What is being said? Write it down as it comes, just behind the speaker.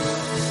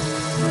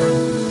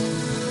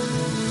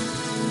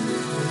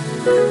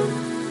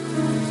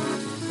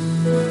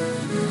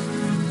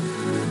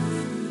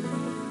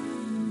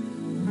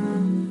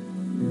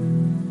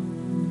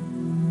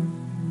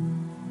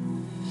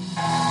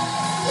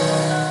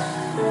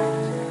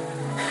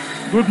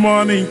Good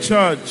morning,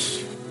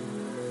 church.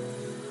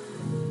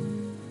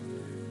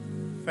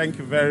 Thank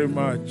you very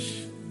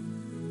much.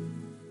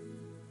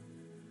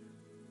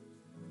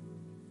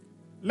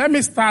 Let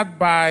me start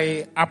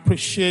by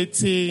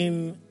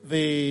appreciating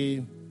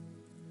the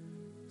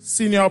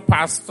senior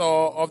pastor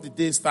of the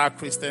Daystar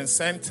Christian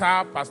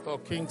Center, Pastor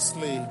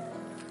Kingsley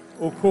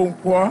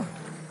Okonkwo.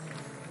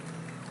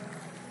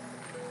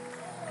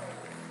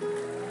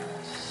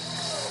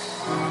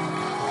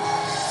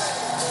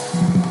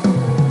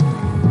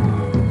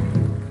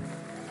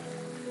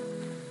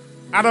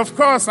 And of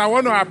course, I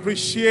want to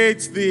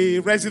appreciate the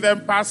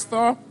resident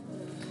pastor,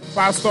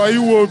 Pastor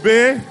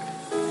Iwobe,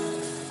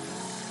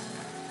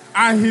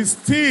 and his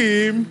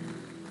team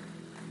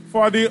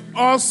for the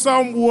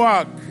awesome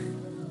work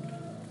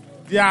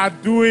they are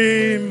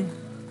doing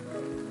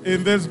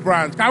in this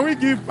branch. Can we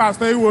give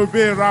Pastor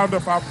Iwobe a round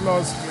of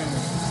applause, please?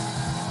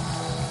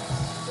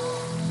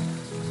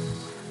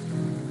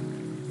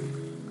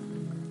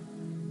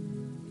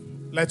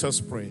 Let us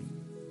pray.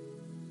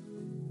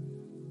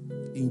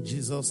 In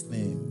Jesus'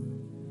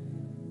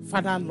 name.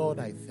 Father, Lord,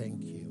 I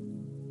thank you.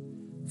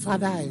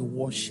 Father, I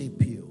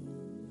worship you.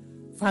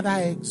 Father,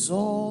 I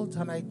exalt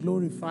and I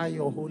glorify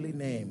your holy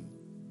name.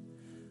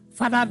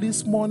 Father,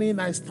 this morning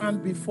I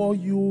stand before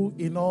you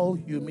in all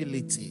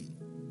humility.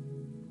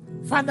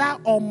 Father,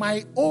 on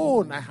my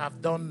own I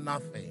have done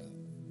nothing.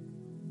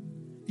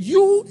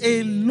 You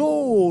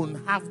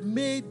alone have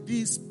made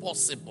this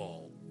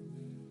possible.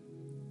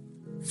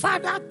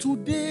 Father,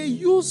 today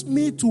use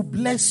me to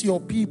bless your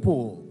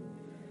people.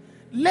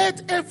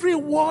 Let every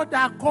word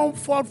that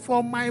comes forth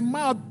from my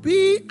mouth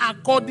be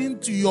according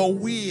to your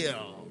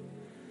will.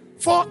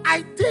 For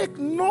I take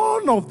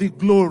none of the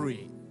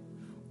glory.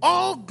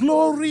 All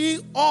glory,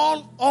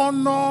 all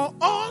honor,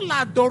 all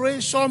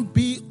adoration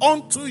be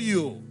unto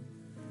you.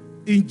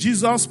 In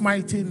Jesus'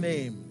 mighty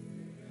name.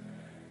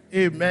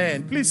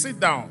 Amen. Please sit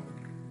down.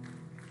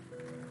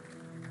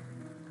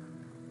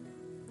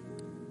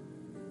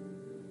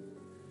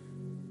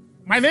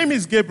 My name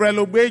is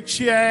Gabriel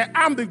Ogbechi.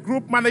 I'm the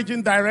Group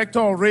Managing Director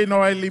of Rain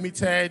Oil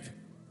Limited.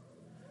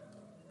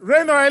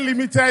 Rain Oil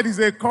Limited is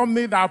a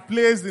company that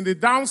plays in the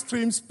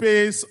downstream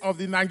space of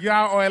the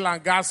Nigeria oil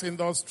and gas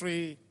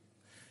industry.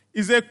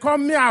 It's a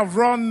company I've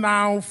run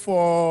now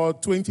for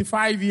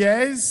 25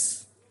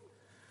 years.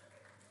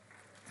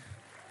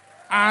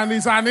 And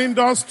it's an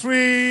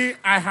industry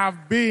I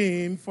have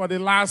been for the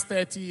last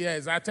 30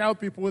 years. I tell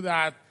people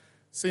that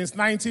since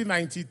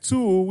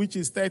 1992, which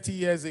is 30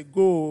 years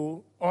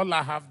ago, all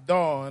I have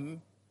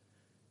done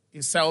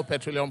is sell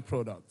petroleum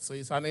products. So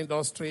it's an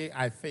industry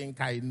I think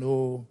I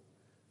know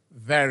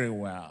very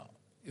well.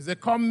 It's a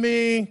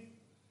company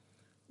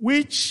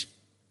which,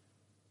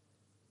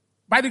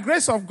 by the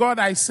grace of God,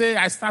 I say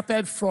I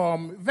started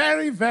from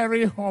very,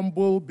 very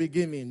humble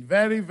beginning.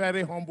 Very,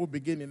 very humble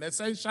beginning.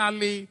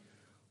 Essentially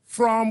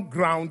from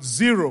ground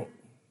zero.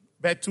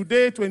 But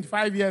today,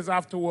 25 years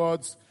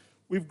afterwards,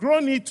 we've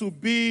grown it to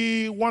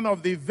be one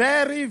of the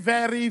very,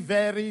 very,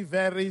 very,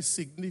 very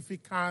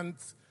significant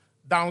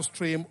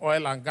downstream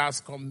oil and gas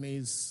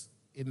companies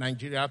in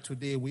Nigeria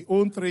today. We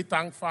own 3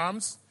 tank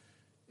farms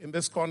in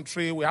this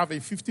country. We have a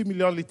 50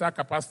 million liter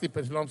capacity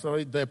petroleum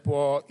storage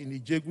depot in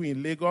Ijegu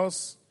in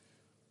Lagos.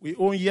 We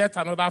own yet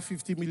another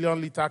 50 million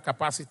liter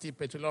capacity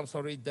petroleum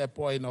storage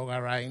depot in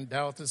Ogara in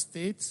Delta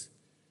State.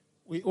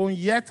 We own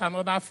yet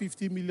another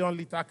 50 million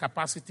liter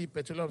capacity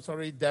petroleum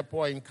storage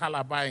depot in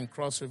Calabar in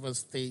Cross River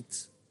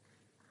State.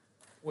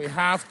 We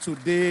have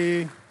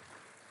today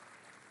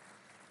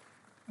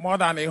more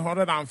than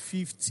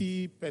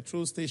 150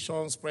 petrol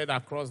stations spread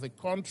across the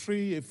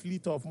country, a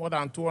fleet of more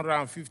than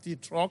 250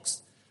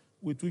 trucks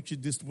with which we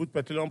distribute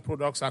petroleum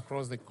products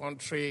across the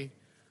country,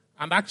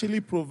 and actually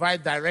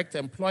provide direct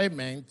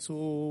employment to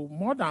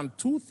more than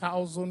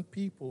 2,000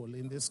 people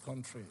in this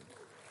country.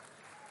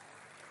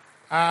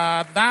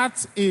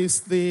 That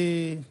is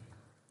the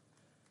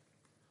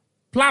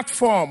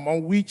platform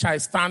on which I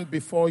stand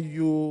before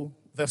you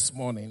this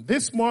morning.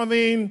 This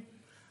morning,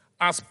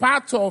 as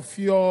part of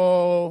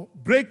your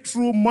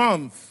breakthrough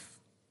month,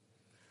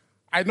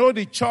 I know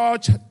the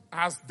church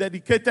has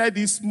dedicated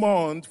this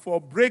month for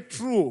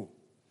breakthrough.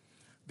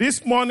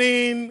 This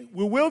morning,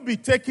 we will be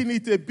taking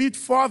it a bit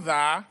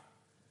further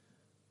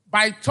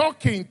by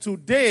talking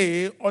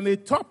today on a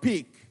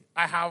topic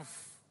I have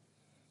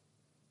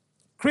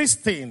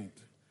christened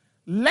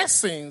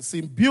lessons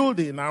in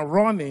building and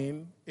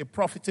running a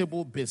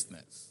profitable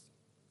business.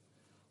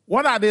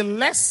 What are the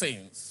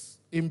lessons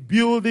in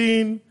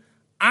building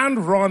and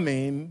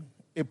running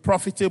a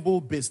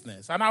profitable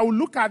business? And I will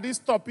look at this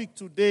topic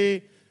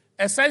today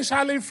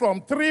essentially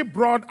from 3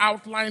 broad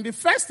outlines. The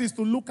first is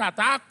to look at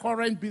our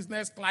current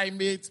business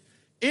climate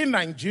in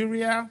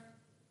Nigeria.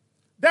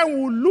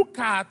 Then we'll look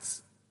at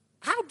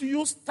how do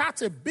you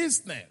start a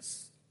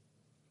business.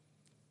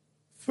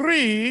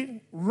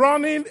 3,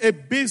 running a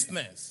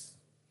business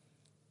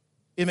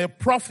in a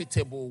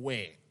profitable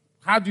way.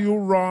 How do you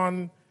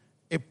run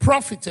a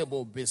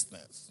profitable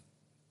business?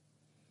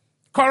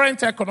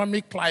 Current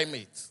economic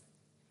climate.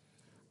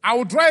 I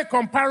will draw a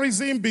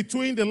comparison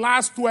between the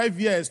last 12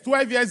 years.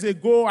 12 years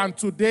ago and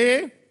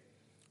today,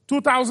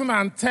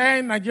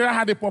 2010, Nigeria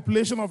had a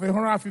population of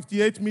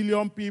 158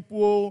 million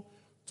people.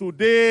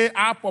 Today,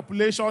 our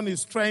population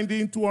is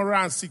trending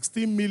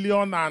 216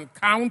 million and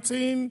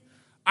counting.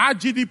 Our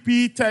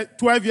GDP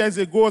 12 years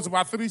ago was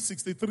about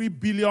 $363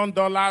 billion.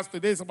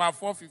 Today it's about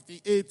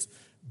 $458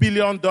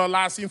 billion.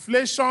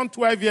 Inflation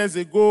 12 years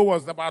ago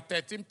was about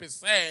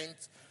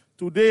 13%.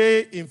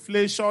 Today,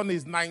 inflation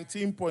is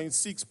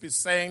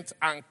 19.6%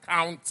 and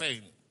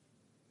counting.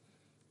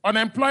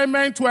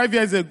 Unemployment 12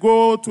 years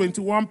ago,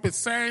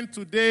 21%.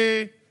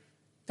 Today,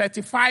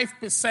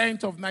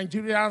 35% of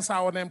Nigerians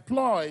are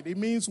unemployed. It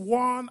means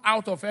 1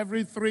 out of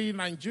every 3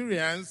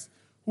 Nigerians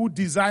who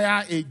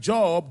desire a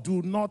job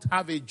do not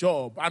have a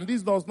job. And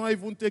this does not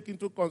even take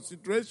into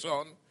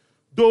consideration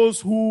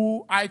those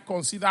who I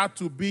consider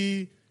to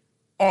be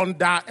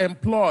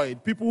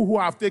underemployed, people who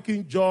have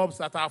taken jobs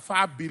that are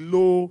far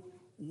below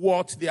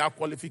what their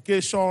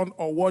qualification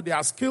or what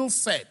their skill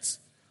set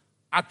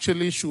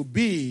actually should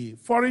be.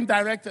 Foreign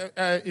direct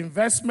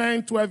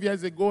investment 12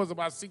 years ago was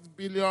about $6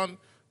 billion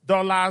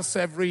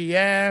every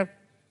year.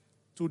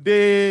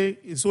 Today,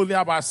 it's only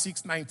about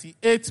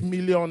 $698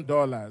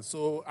 million.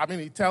 So,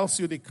 it tells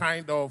you the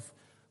kind of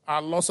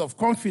loss of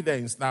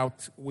confidence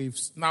that we've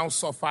now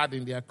suffered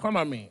in the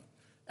economy.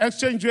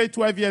 Exchange rate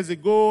 12 years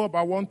ago,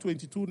 about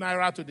 122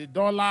 naira to the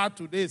dollar.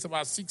 Today, it's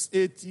about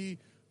 680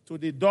 to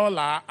the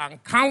dollar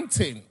and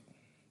counting.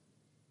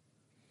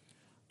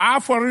 Our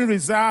foreign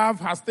reserve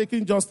has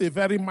taken just a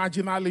very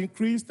marginal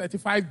increase,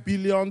 35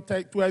 billion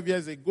 12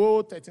 years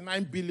ago,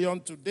 39 billion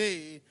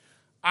today.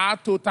 Our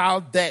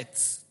total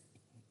debt,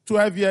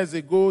 12 years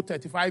ago,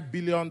 $35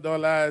 billion.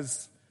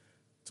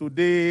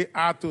 Today,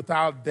 our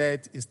total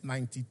debt is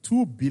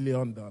 $92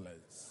 billion.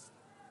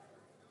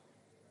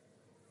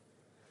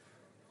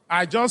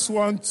 I just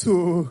want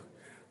to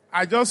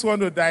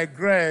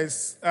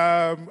digress.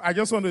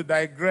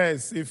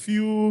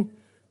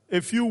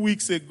 A few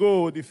weeks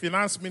ago, the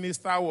finance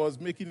minister was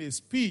making a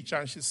speech,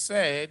 and she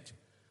said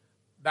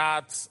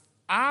that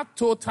our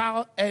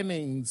total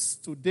earnings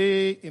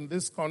today in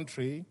this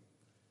country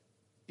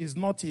is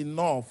not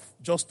enough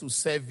just to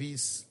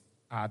service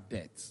our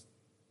debt.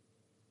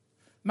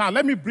 Now,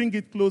 let me bring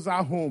it closer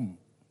home.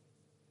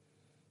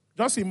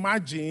 Just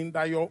imagine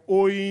that you're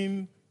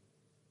owing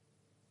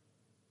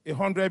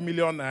 100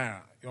 million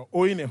naira. You're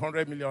owing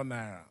 100 million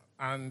naira,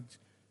 and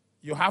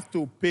you have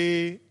to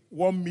pay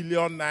 1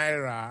 million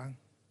naira.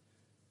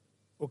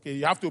 Okay,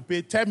 you have to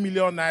pay 10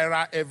 million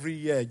naira every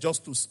year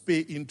just to pay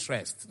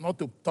interest, not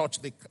to touch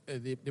the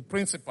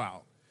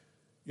principal.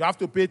 You have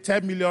to pay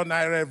 10 million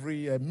naira every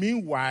year.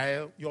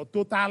 Meanwhile, your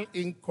total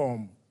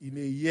income in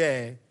a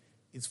year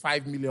is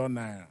 5 million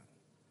naira,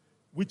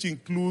 which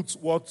includes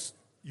what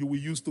you will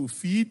use to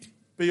feed,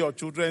 pay your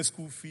children's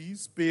school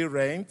fees, pay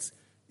rent.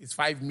 It's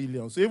 5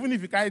 million. So even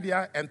if you carry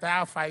the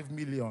entire 5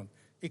 million,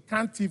 it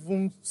can't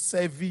even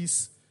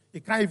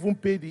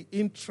pay the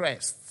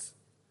interest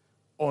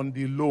on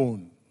the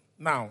loan.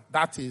 Now,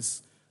 that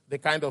is the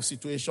kind of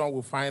situation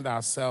we find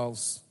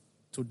ourselves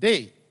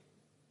today.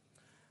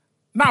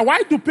 Now,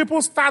 why do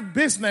people start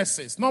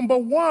businesses? Number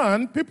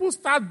one, people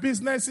start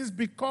businesses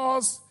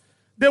because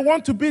they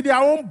want to be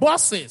their own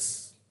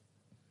bosses.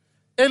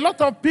 A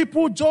lot of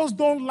people just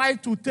don't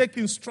like to take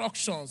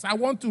instructions. I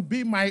want to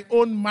be my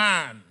own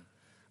man.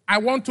 I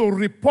want to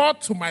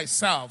report to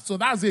myself. So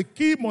that's a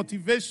key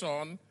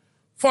motivation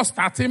for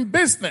starting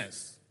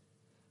business.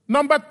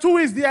 Number two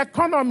is the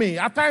economy.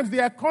 At times,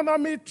 the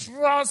economy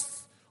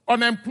thrusts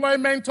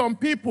unemployment on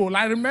people.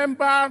 I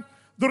remember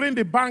during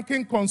the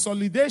banking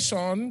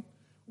consolidation,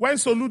 when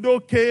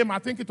Soludo came, I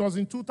think it was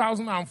in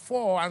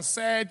 2004, and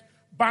said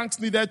banks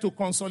needed to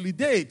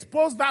consolidate.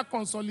 Post that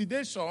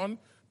consolidation,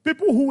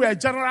 people who were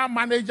general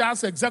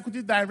managers,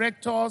 executive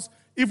directors,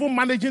 even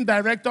managing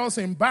directors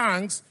in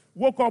banks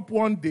woke up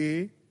one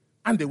day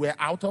and they were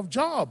out of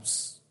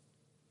jobs.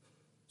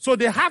 So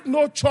they had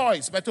no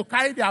choice but to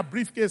carry their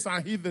briefcase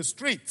and hit the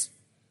street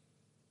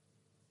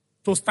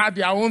to start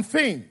their own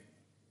thing.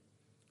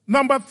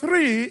 Number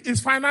three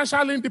is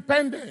financial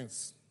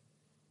independence.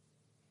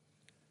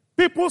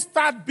 People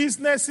start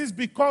businesses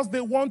because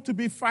they want to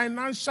be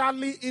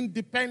financially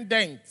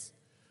independent.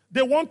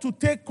 They want to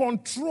take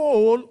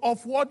control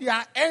of what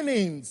their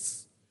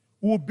earnings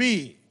will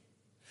be.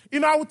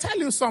 I will tell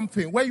you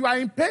something. When you are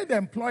in paid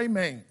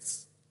employment,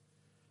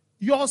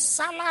 your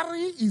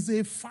salary is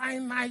a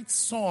finite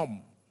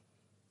sum.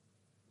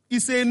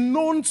 It's a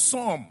known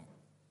sum.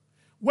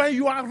 When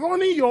you are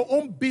running your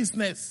own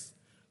business,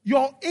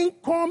 your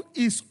income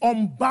is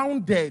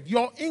unbounded.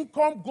 Your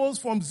income goes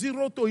from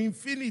 0 to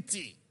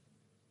infinity.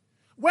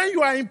 When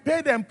you are in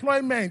paid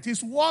employment,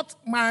 it's what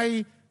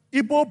my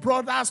Igbo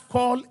brothers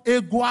call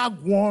ego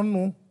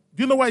agwono.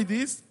 Do you know what it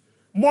is?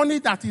 Money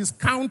that is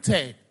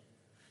counted.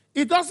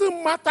 It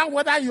doesn't matter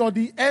whether you're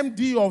the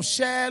MD of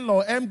Shell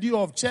or MD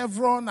of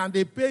Chevron and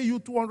they pay you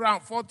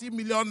 240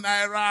 million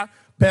naira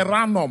per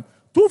annum.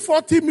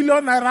 240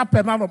 million naira per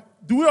annum.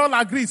 Do we all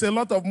agree it's a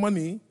lot of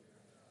money?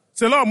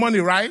 It's a lot of money,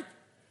 right?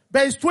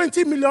 But it's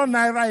 20 million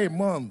naira a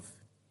month.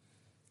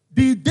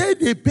 The day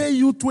they pay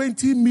you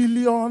 20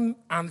 million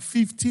and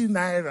 50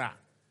 naira,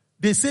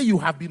 they say you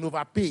have been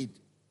overpaid.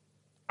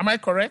 Am I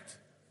correct?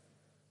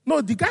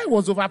 No, the guy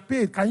was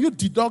overpaid. Can you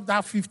deduct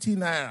that 50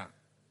 naira?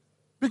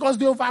 Because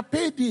they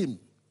overpaid him.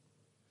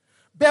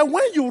 But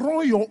when you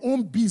run your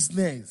own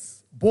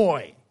business,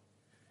 boy,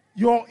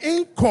 your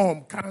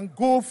income can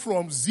go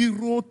from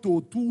 0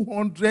 to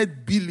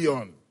 200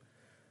 billion.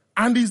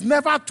 And it's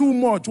never too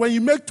much. When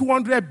you make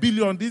 200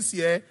 billion this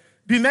year,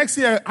 the next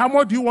year, how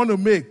much do you want to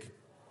make?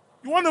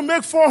 You want to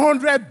make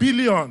 400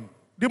 billion.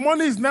 The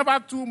money is never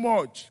too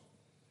much.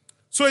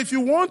 So if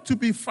you want to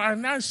be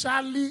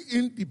financially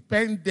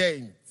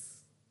independent,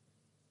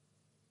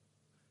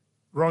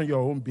 run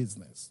your own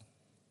business.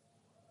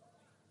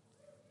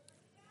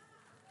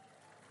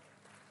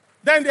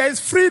 Then there is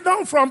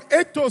freedom from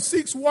 8 to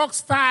 6 work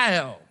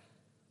style.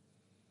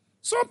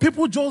 Some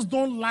people just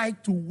don't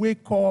like to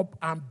wake up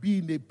and be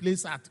in a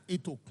place at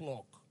 8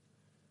 o'clock.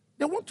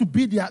 They want to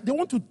be there. They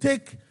want to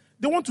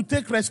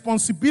take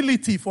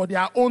responsibility for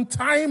their own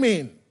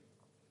timing.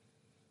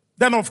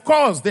 Then, of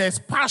course, there's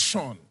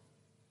passion.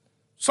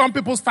 Some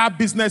people start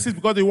businesses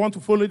because they want to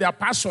follow their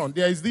passion.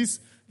 There is this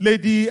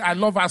lady, I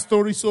love her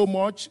story so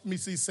much,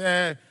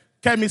 Mrs.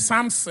 Kemi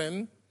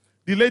Sampson,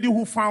 the lady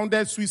who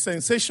founded Sweet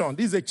Sensation.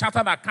 This is a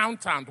chartered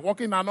accountant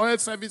working in an oil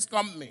service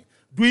company,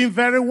 doing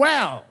very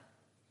well.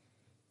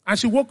 And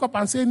she woke up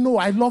and said, no,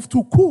 I love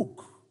to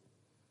cook.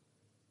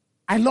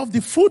 I love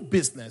the food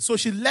business. So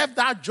she left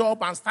that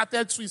job and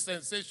started Sweet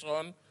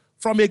Sensation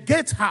from a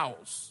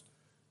gatehouse.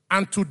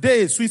 And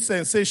today, Sweet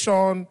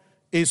Sensation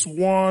is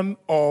one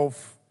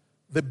of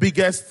the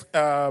biggest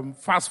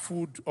fast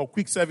food or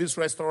quick service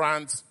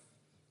restaurants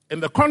in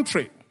the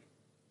country.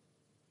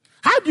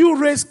 How do you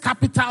raise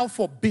capital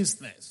for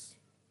business?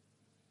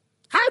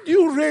 How do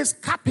you raise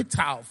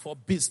capital for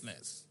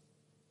business?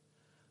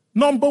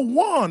 Number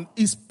one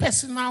is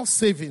personal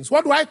savings.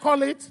 What do I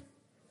call it?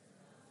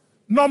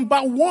 Number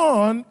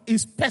one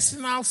is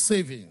personal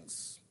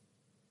savings.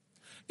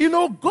 You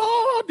know,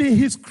 God in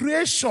his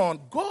creation,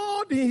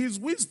 God in his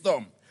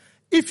wisdom,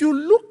 if you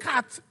look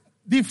at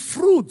the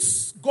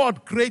fruits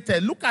God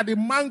created, look at the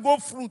mango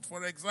fruit,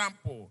 for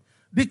example,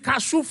 the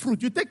cashew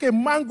fruit. You take a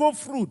mango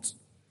fruit,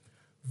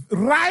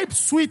 ripe,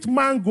 sweet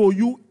mango,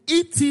 you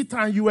eat it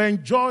and you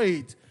enjoy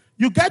it.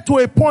 You get to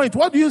a point,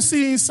 what do you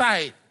see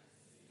inside?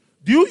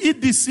 Do you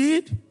eat the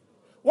seed?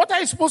 What are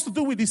you supposed to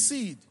do with the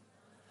seed?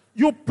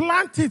 You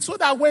plant it so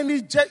that when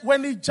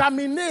it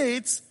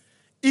germinates,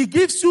 it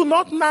gives you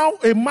not now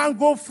a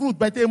mango fruit,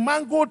 but a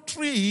mango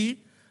tree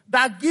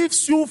that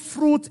gives you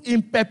fruit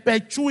in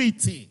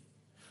perpetuity.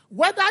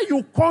 Whether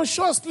you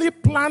consciously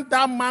plant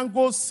that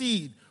mango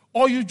seed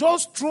or you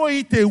just throw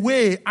it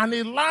away and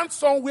it lands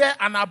somewhere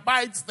and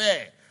abides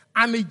there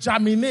and it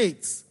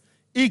germinates,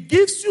 it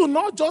gives you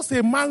not just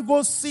a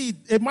mango seed,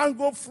 a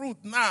mango fruit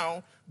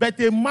now, but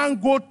a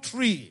mango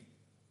tree.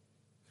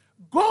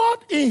 God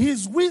in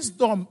his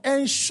wisdom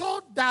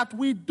ensured that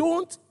we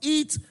don't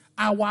eat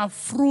our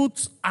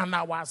fruit and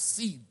our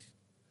seed.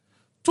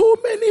 Too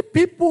many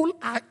people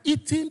are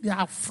eating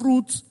their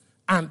fruit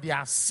and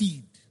their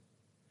seed.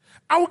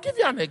 I will give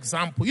you an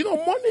example. You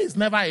know, money is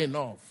never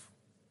enough.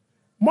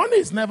 Money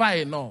is never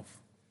enough.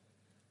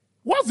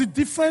 What's the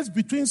difference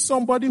between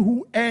somebody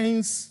who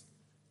earns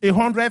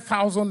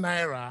 100,000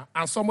 naira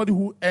and somebody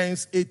who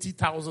earns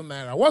 80,000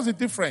 naira? What's the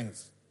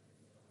difference?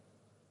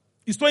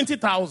 It's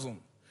 20,000.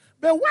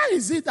 But why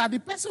is it that the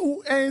person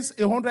who earns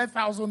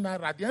 100,000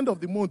 naira at the end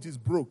of the month is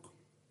broke?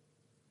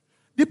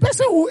 The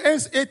person who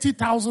earns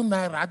 80,000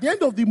 naira at the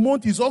end of the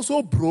month is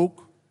also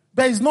broke,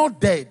 but is not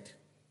dead.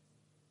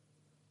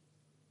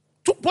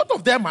 Both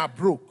of them are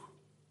broke.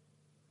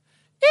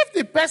 If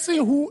the person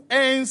who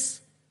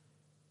earns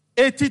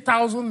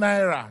 80,000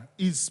 naira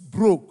is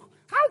broke,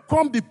 how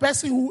come the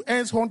person who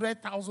earns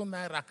 100,000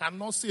 naira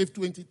cannot save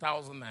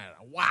 20,000 naira?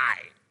 Why?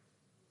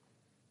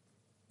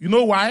 You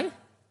know why?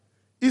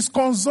 It's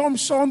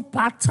consumption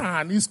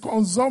pattern. It's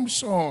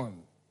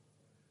consumption.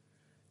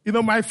 You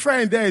know, my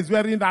friend there is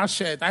wearing that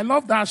shirt. I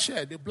love that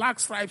shirt, the black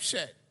striped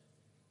shirt.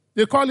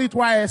 They call it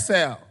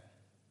YSL.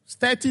 It's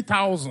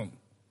 30,000.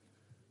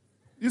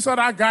 This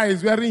other guy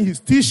is wearing his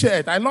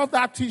T-shirt. I love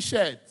that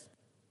T-shirt.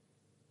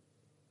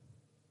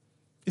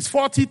 It's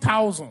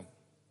 40,000.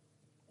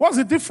 What's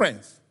the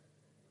difference?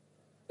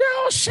 They're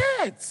all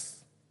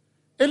shirts.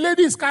 A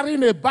lady is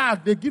carrying a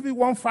bag. They give it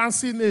one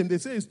fancy name. They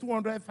say it's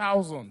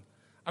 200,000.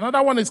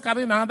 Another one is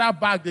carrying another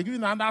bag. They give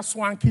it another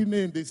swanky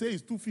name. They say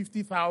it's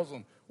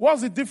 250,000.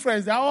 What's the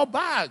difference? They're all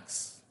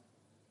bags.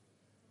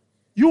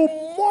 You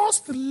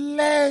must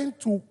learn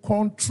to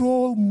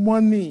control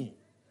money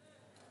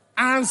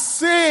and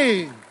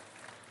save.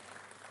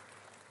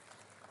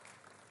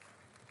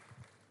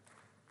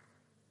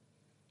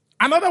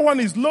 Another one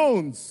is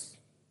loans.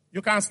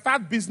 You can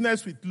start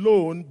business with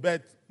loan,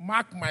 but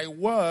mark my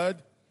word,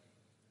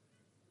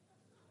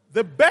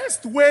 the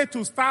best way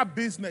to start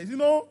business,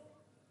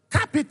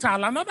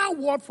 capital, another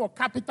word for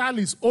capital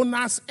is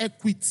owner's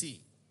equity.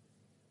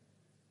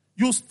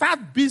 You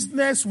start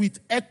business with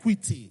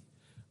equity.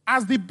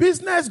 As the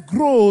business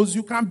grows,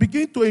 you can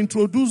begin to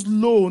introduce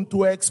loan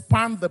to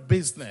expand the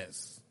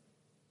business.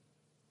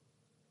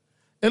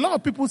 A lot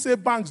of people say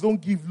banks don't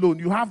give loan.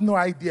 You have no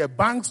idea.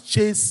 Banks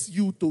chase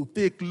you to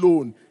take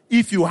loan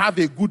if you have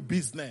a good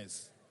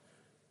business.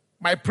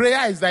 My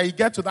prayer is that you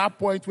get to that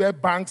point where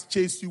banks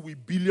chase you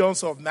with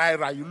billions of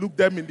naira. You look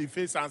them in the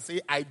face and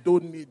say, I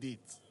don't need it.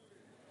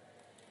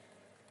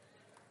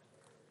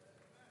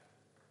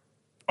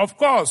 Of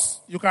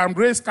course, you can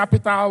raise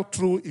capital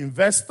through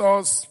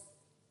investors.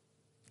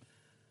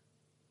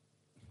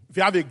 If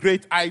you have a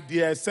great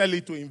idea, sell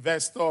it to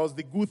investors.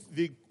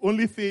 The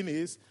only thing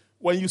is,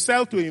 when you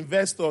sell to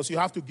investors, you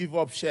have to give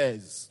up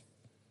shares.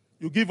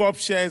 You give up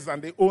shares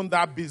and they own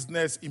that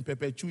business in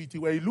perpetuity.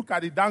 When you look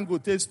at the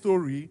Dangote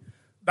story,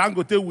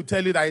 Dangote will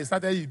tell you that he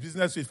started his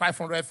business with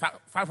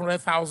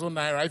 500,000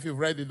 naira if you've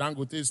read the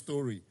Dangote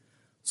story.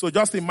 So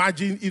just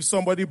imagine if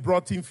somebody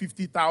brought in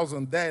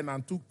 50,000 then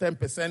and took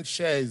 10%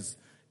 shares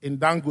in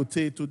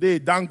Dangote. Today,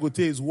 Dangote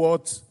is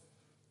worth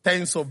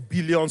tens of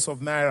billions of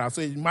naira.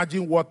 So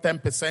imagine what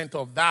 10%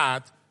 of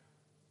that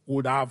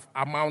would have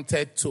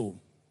amounted to.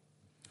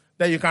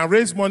 Then you can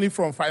raise money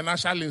from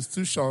financial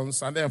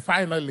institutions, and then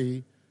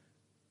finally,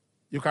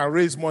 you can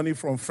raise money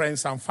from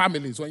friends and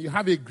families. When you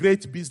have a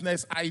great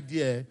business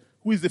idea,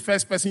 who is the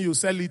first person you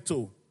sell it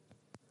to?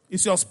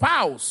 It's your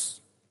spouse.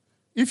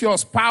 If your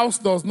spouse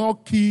does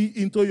not key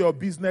into your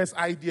business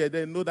idea,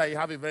 then know that you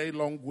have a very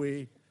long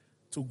way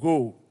to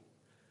go.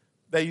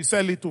 Then you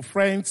sell it to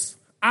friends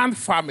and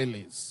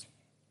families.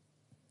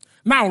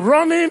 Now,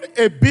 running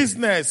a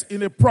business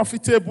in a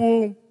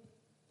profitable,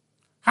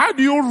 how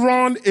do you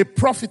run a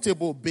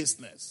profitable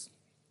business?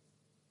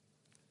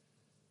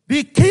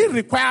 The key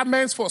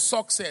requirements for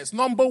success.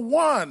 Number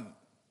one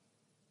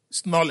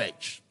is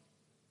knowledge.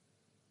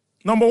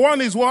 Number one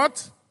is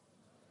what?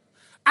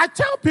 I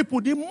tell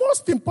people the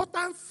most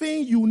important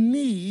thing you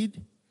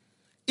need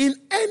in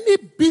any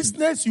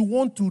business you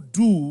want to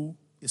do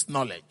is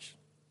knowledge.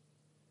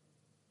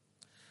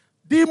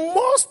 The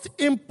most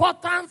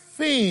important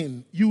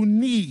thing you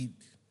need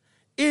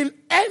in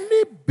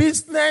any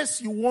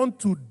business you want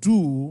to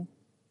do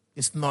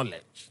is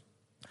knowledge.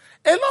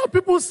 A lot of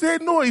people say,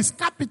 no, it's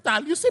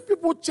capital. You see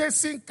people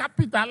chasing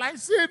capital. I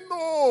say,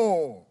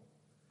 no.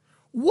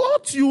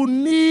 What you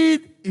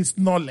need is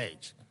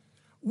knowledge.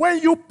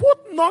 When you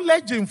put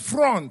knowledge in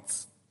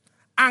front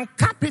and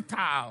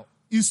capital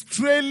is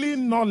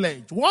trailing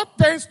knowledge, what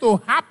tends to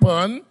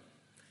happen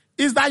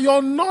is that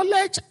your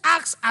knowledge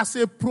acts as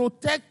a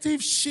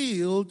protective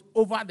shield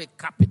over the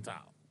capital.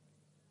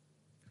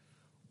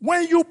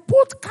 When you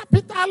put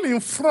capital in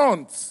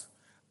front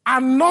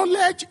and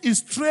knowledge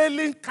is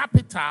trailing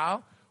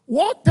capital,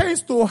 what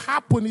tends to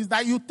happen is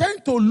that you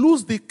tend to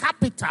lose the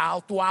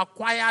capital to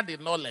acquire the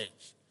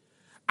knowledge.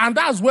 And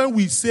that's when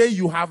we say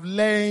you have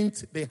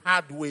learned the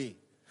hard way.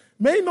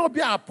 May not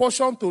be our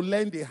portion to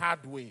learn the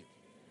hard way.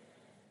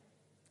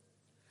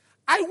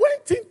 I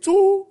went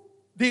into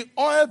the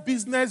oil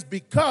business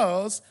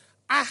because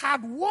I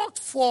had worked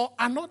for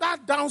another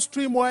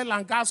downstream oil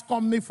and gas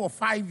company for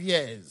 5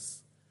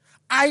 years.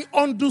 I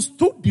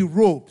understood the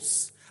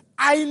ropes.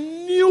 I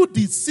knew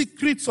the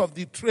secrets of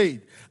the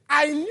trade.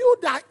 I knew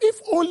that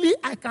if only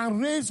I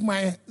can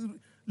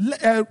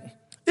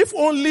if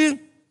only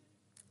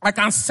I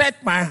can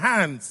set my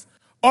hands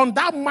on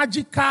that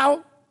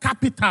magical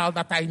capital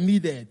that I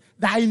needed,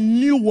 that I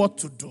knew what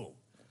to do.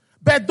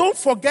 But don't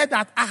forget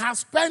that I have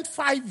spent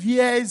 5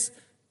 years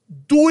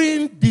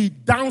doing the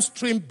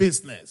downstream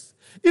business.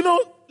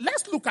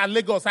 Let's look at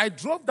Lagos. I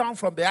drove down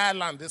from the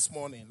island this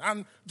morning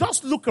and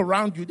just look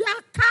around you. There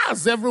are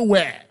cars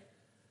everywhere.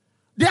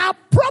 There are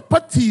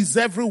properties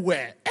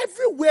everywhere.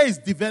 Everywhere is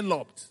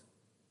developed.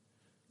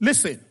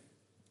 Listen,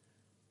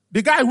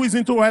 the guy who is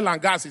into oil and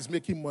gas is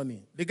making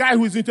money. The guy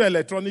who is into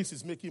electronics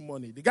is making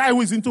money. The guy who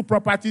is into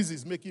properties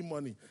is making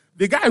money.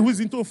 The guy who is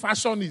into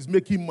fashion is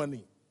making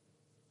money.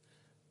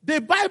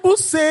 The Bible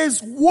says,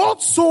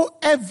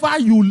 whatsoever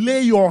you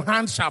lay your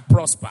hand shall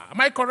prosper. Am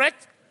I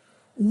correct?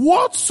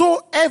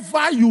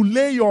 Whatsoever you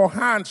lay your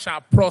hand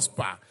shall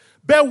prosper.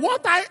 But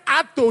what I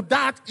add to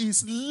that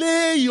is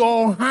lay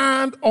your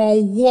hand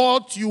on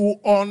what you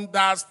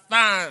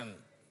understand.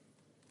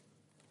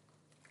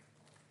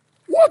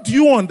 What do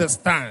you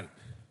understand?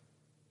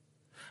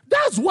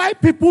 That's why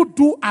people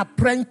do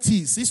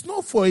apprentice. It's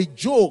not for a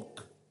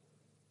joke.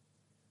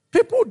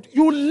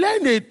 You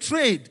learn a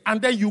trade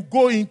and then you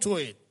go into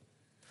it.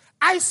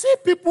 I see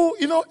people,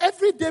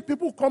 every day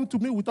people come to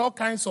me with all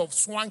kinds of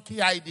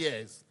swanky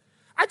ideas.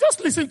 I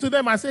just listen to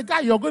them and say, guy,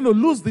 you're going to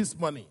lose this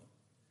money.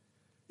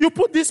 You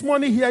put this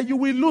money here, you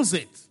will lose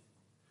it.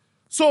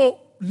 So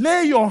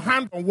lay your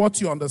hand on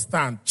what you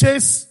understand.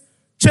 Chase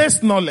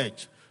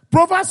knowledge.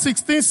 Proverbs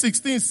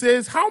 16:16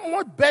 says, how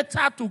much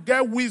better to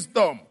get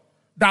wisdom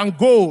than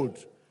gold?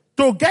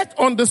 To get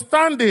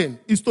understanding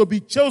is to be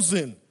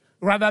chosen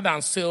rather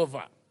than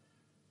silver.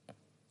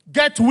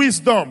 Get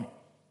wisdom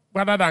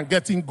rather than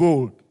getting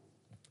gold.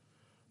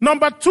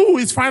 Number 2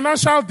 is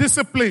financial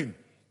discipline.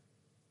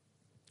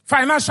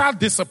 Financial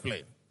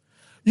discipline.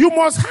 You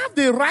must have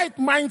the right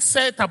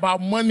mindset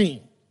about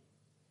money.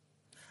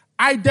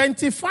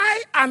 Identify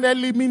and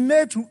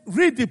eliminate,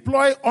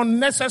 redeploy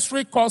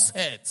unnecessary cost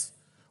heads.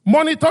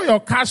 Monitor your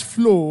cash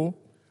flow,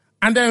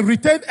 and then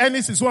retain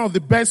earnings is one of the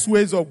best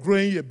ways of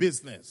growing your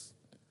business.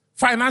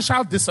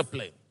 Financial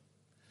discipline.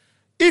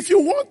 If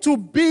you want to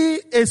be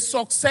a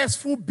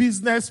successful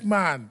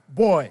businessman,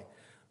 boy,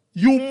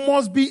 you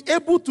must be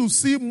able to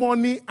see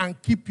money and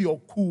keep your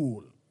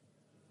cool.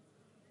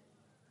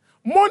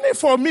 Money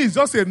for me is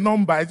just a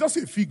number. It's just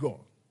a figure.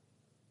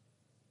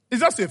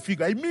 It's just a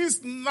figure. It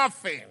means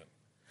nothing.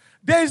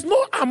 There is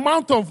no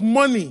amount of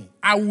money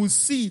I will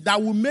see that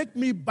will make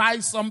me buy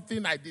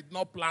something I did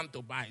not plan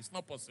to buy. It's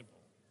not possible.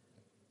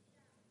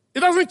 It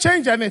doesn't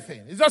change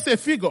anything. It's just a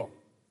figure.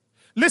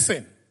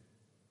 Listen.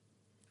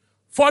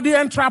 For the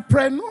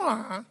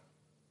entrepreneur,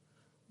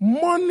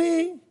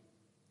 money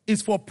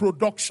is for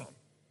production.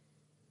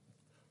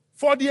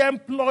 For the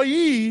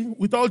employee,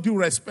 with all due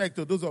respect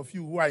to those of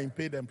you who are in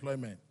paid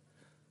employment,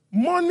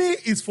 money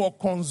is for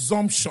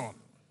consumption.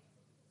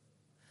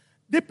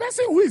 The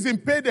person who is in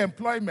paid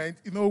employment,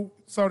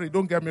 sorry,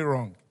 don't get me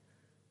wrong.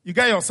 You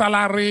get your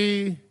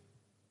salary,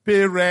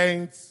 pay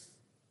rent,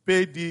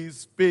 pay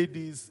this,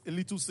 a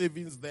little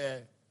savings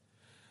there.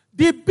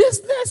 The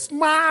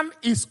businessman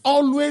is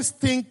always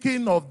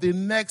thinking of the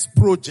next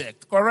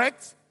project,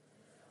 correct?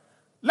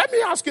 Let me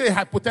ask you a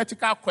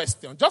hypothetical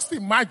question. Just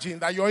imagine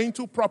that you're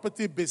into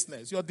property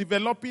business. You're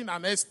developing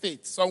an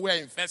estate somewhere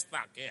in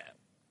Festac here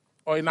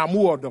or in Amu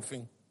or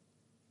Dauphin.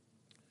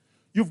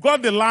 You've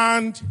got the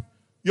land.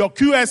 Your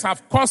QS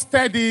have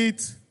costed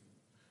it.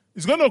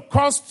 It's going to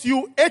cost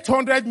you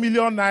 800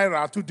 million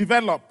naira to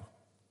develop.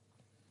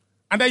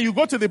 And then you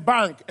go to the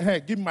bank,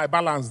 hey, give me my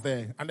balance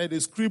there. And then they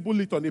scribble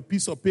it on a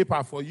piece of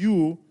paper for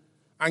you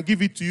and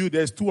give it to you.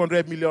 There's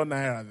 200 million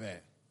naira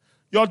there.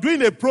 You're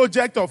doing a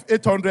project of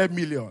 800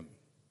 million.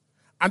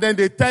 And then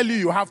they tell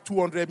you have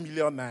 200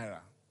 million naira.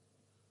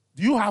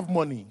 Do you have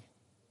money?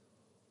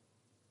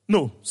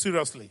 No,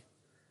 seriously.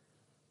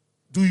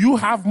 Do you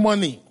have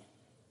money?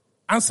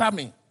 Answer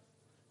me.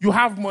 You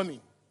have money.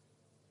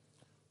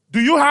 Do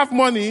you have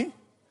money?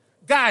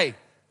 Guy,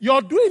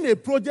 you're doing a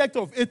project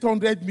of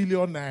 800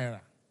 million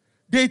naira.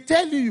 They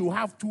tell you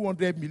have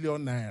 200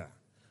 million naira.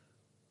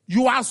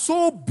 You are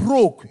so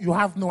broke, you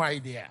have no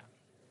idea.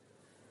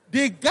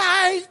 The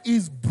guy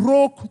is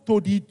broke to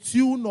the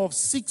tune of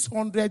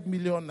 600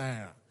 million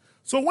naira.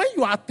 So when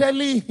you are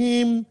telling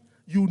him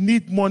you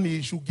need money,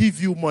 he should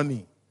give you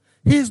money.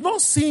 He's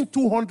not seeing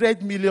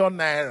 200 million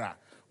naira.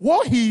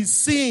 What he is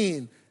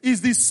seeing is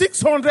the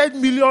 600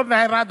 million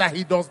naira that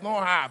he does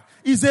not have.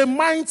 It's a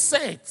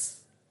mindset.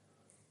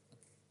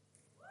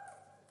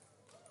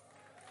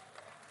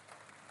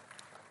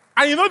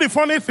 And you know the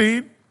funny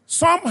thing?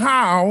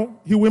 Somehow,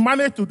 he will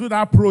manage to do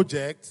that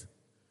project,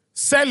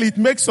 sell it,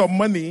 make some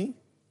money.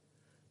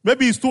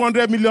 Maybe it's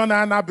 200 million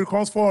and now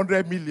becomes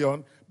 400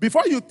 million.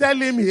 Before you tell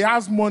him he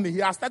has money, he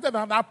has started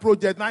on that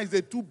project. Now it's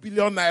a 2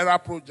 billion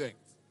naira project.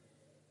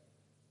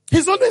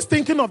 He's always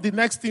thinking of the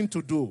next thing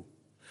to do.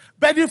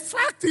 But the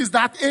fact is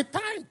that a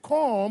time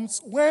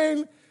comes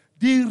when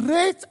the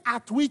rate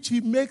at which he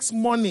makes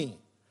money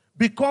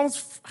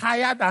becomes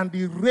higher than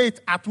the rate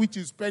at which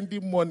he's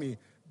spending money.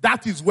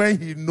 That is when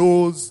he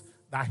knows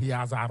that he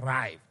has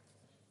arrived.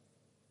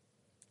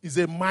 It's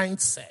a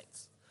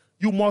mindset.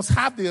 You must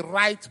have the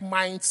right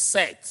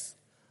mindset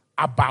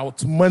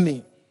about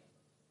money.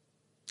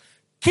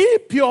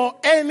 Keep your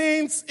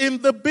earnings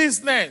in the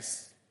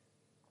business.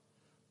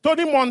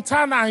 Tony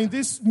Montana in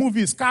this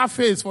movie,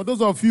 Scarface, for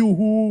those of you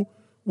who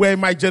were in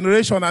my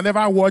generation and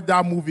never watched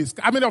that movie.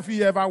 How many of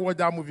you ever watched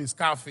that movie,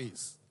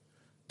 Scarface?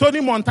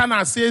 Tony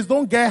Montana says,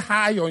 don't get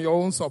high on your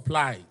own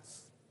supplies.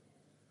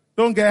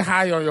 Don't get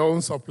high on your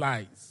own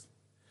supplies.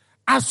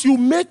 As you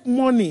make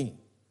money,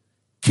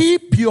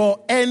 keep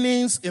your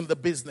earnings in the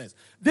business.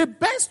 The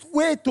best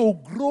way to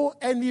grow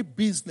any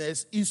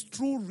business is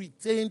through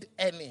retained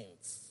earnings.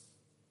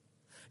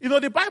 You know,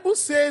 the Bible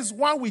says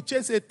one we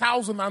chase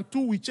 1,000 and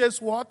two we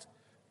chase what?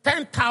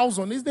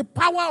 10,000. It's the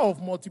power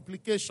of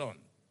multiplication.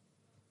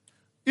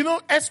 You know,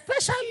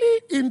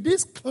 especially in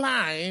this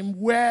climb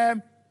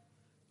where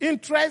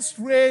interest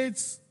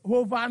rates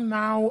hover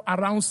now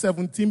around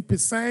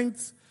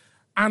 17%.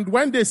 And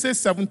when they say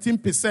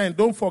 17%,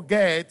 don't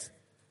forget,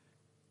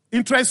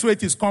 interest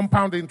rate is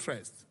compound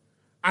interest.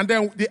 And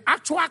then the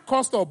actual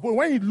cost of borrowing,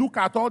 when you look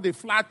at all the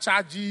flat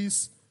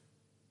charges,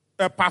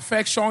 a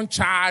perfection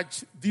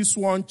charge, this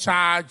one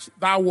charge,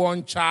 that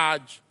one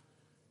charge,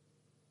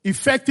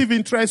 effective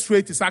interest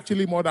rate is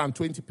actually more than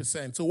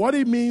 20%. So what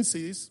it means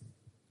is,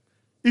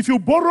 if you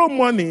borrow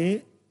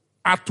money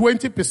at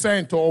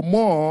 20% or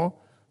more,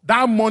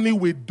 that money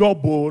will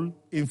double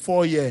in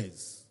 4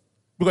 years.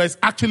 Because it's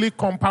actually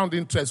compound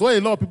interest. What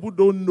a lot of people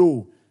don't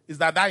know is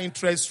that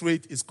interest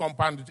rate is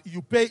compounded.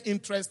 You pay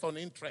interest on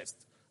interest.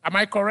 Am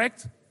I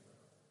correct?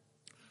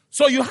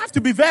 So you have to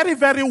be very,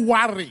 very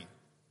wary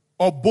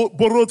of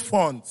borrowed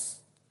funds.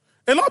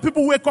 A lot of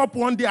people wake up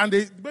one day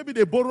and maybe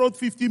they borrowed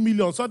 50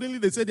 million. Suddenly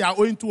they say they are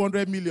owing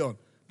 200 million.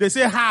 They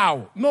say,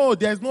 how? No,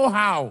 there's no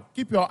how.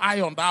 Keep your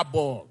eye on that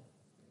ball.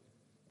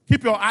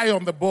 Keep your eye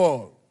on the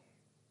ball.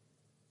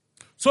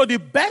 So the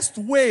best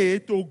way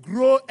to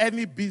grow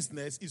any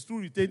business is to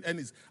retain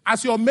earnings.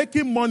 As you're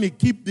making money,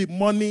 keep the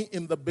money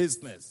in the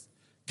business.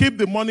 Keep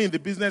the money in the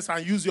business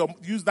and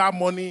use that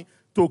money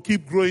to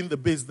keep growing the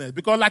business.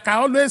 Because like I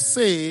always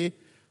say,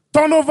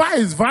 turnover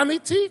is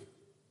vanity,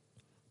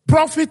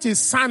 profit is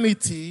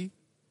sanity,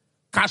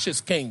 cash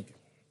is king.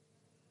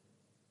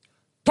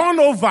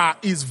 Turnover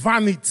is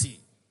vanity.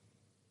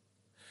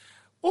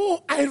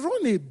 Oh, I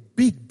run a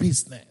big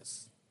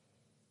business.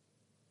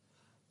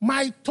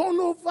 My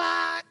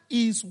turnover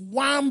is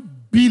 1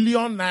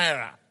 billion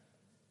naira.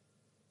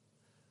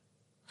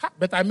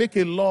 But I make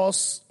a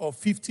loss of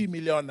 50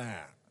 million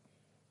naira.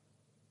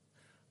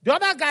 The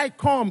other guy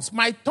comes,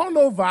 my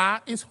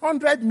turnover is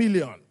 100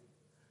 million.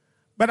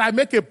 But I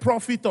make a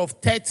profit of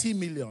 30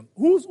 million.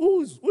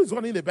 Who's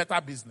running a better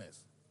business?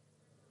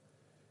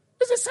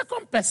 It's the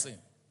second person.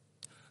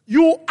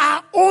 You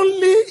are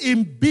only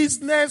in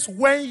business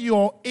when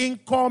your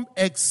income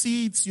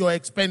exceeds your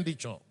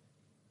expenditure.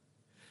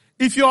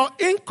 If your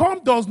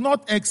income does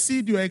not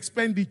exceed your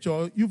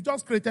expenditure, you've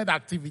just created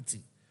activity.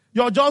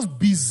 You're just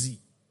busy.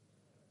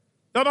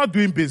 You're not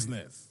doing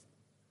business.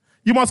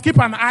 You must keep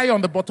an eye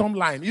on the bottom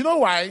line. You know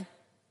why?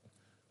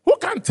 Who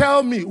can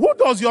tell me, who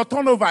does your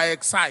turnover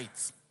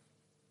excite?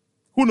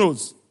 Who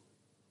knows?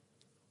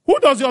 Who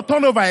does your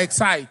turnover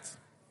excite?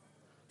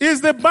 It's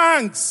the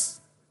banks.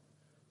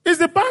 It's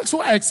the banks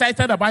who are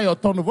excited about your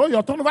turnover.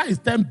 Your turnover is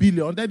 10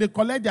 billion. Then they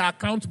collect their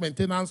account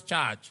maintenance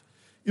charge.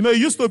 You know, it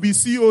used to be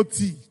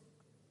COT.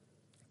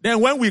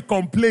 Then when we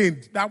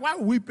complained that why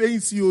are we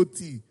paying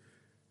COT?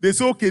 They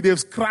said, okay, they've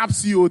scrapped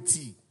COT.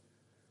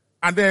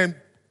 And then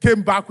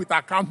came back with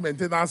account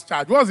maintenance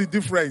charge. What's the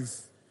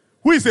difference?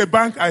 Who is a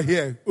banker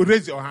here?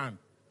 Raise your hand.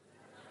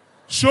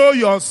 Show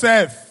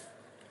yourself.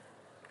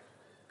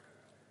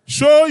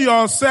 Show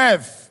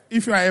yourself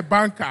if you are a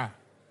banker.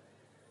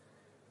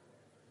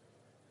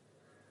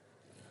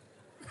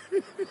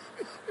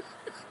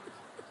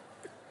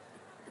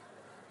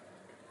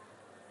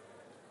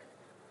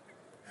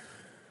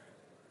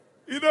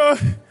 You know,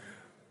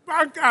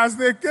 bankers,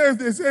 they came,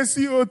 they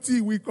say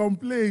COT, we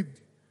complained.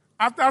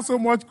 After so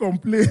much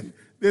complaint,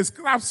 they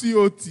scrapped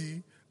COT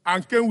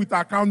and came with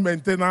account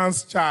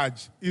maintenance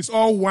charge. It's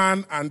all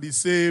one and the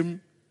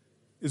same.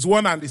 It's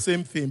one and the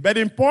same thing. But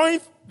the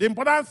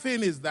important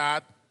thing is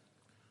that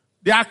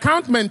the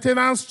account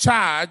maintenance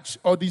charge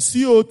or the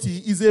COT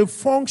is a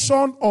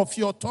function of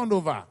your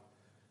turnover.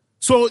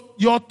 So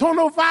your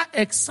turnover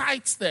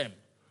excites them.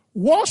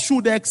 What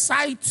should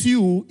excite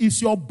you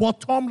is your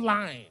bottom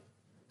line.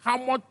 How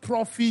much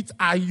profit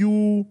are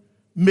you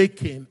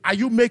making? Are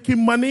you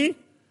making money?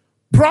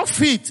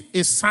 Profit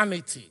is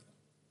sanity.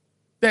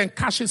 Then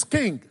cash is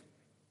king.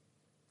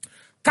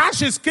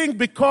 Cash is king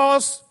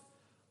because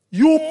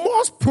you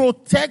must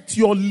protect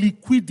your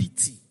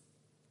liquidity.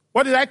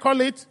 What did I call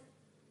it?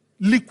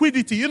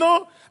 Liquidity. You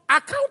know,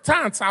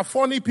 accountants are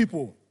funny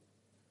people.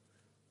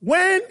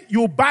 When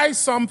you buy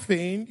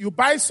something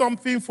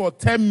for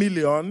 10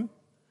 million,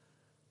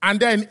 and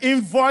then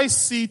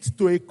invoice it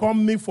to a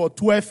company for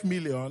 12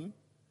 million.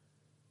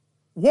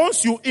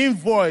 Once you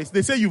invoice,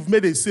 they say you've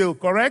made a sale,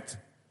 correct?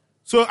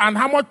 So, and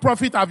how much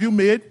profit have you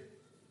made?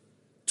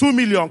 2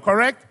 million,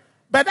 correct?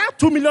 But that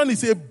 2 million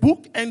is a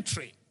book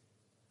entry.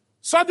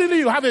 Suddenly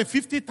you have a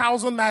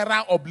 50,000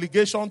 naira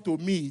obligation to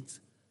meet.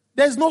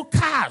 There's no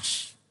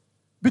cash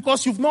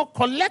because you've not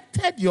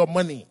collected your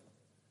money.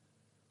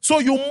 So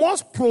you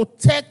must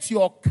protect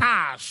your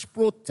cash,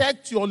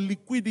 protect your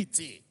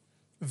liquidity.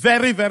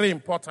 Very, very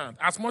important.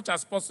 As much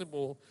as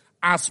possible.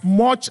 As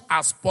much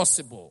as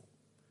possible.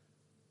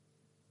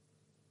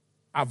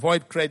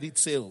 Avoid credit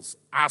sales.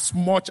 I'm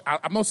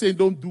not saying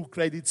don't do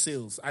credit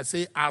sales. I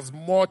say as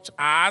much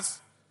as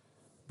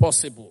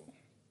possible.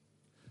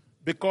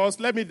 Because,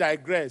 let me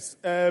digress.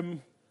 Let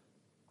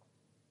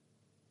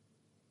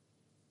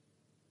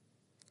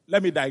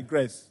me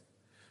digress.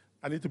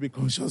 I need to be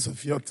conscious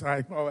of your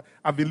time.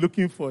 I've been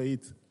looking for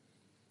it.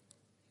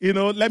 You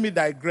know, let me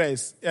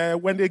digress.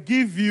 When they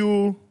give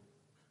you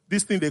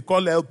this thing they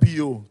call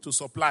LPO to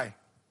supply,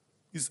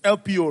 it's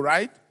LPO,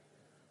 right?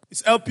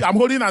 It's LPO. I'm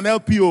holding an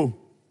LPO,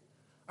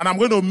 and I'm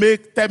going to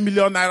make 10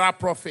 million naira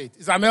profit.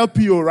 It's an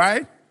LPO,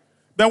 right?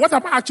 Then what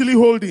am I actually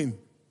holding?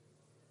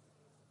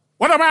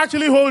 What am I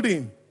actually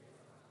holding?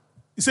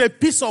 It's a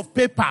piece of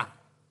paper.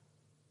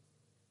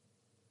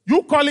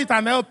 You call it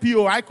an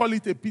LPO, I call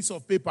it a piece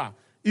of paper.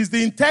 It's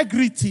the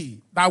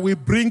integrity that we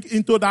bring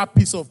into that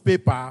piece of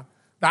paper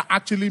that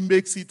actually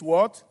makes it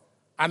what?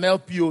 An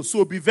LPO.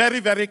 So be very,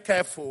 very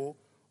careful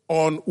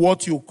on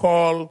what you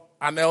call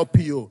an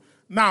LPO.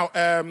 Now,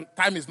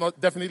 time is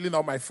definitely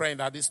not my friend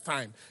at this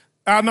time.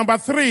 Number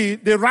 3,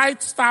 the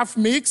right staff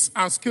mix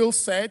and skill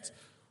set.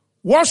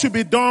 What should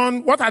be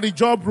done? What are the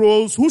job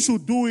roles? Who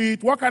should do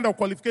it? What kind of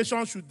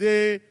qualifications should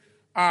they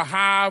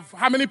have,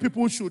 how many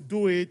people should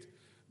do it.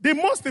 The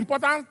most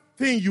important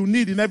thing you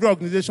need in every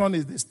organization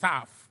is the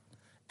staff.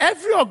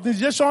 Every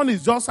organization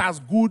is just as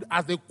good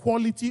as the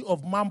quality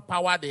of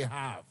manpower they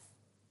have.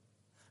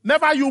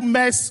 Never you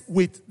mess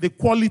with the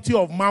quality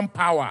of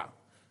manpower.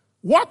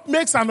 What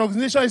makes an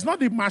organization is not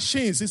the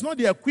machines, it's not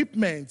the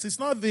equipment, it's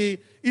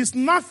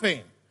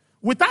nothing.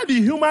 Without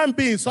the human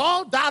beings,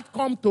 all that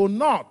come to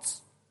naught.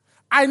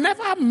 I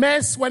never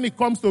mess when it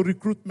comes to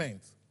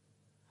recruitment.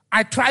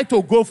 I try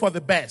to go for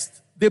the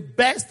best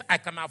I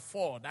can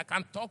afford. I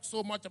can talk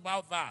so much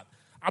about that.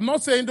 I'm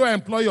not saying don't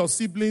employ your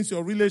siblings,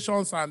 your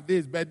relations and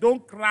this, but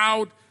don't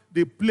crowd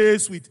the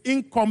place with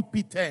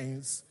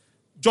incompetence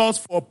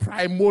just for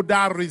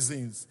primordial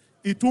reasons.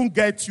 It won't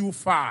get you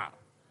far.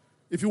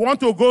 If you want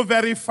to go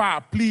very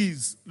far,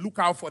 please look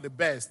out for the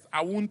best.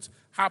 I won't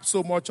harp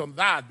so much on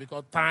that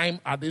because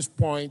time at this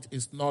point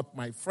is not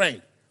my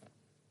friend.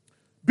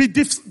 Be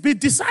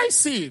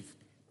decisive.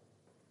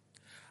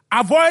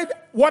 Avoid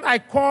what I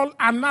call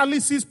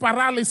analysis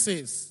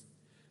paralysis.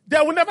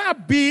 There will never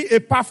be a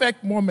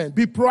perfect moment.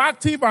 Be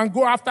proactive and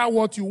go after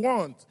what you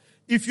want.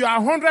 If you are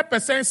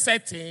 100%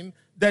 certain,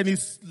 then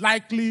it's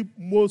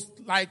most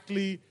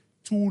likely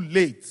too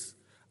late.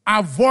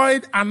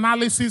 Avoid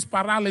analysis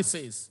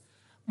paralysis.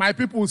 My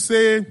people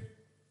say,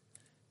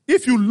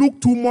 if you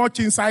look too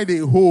much inside a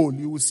hole,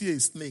 you will see a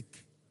snake.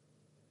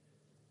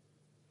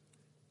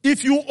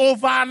 If you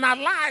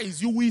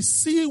overanalyze, you will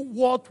see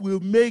what will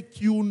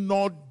make you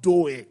not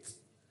do it.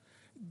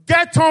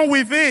 Get on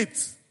with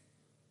it.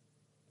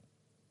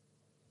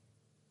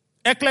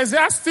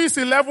 Ecclesiastes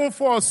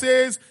 11:4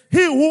 says,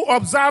 he who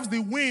observes the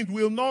wind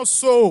will not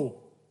sow,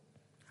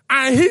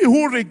 and he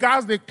who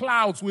regards the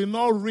clouds will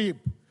not reap.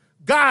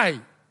 Guy,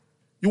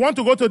 you want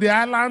to go to the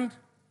island?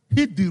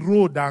 Hit the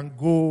road and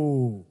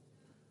go.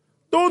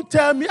 Don't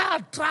tell me,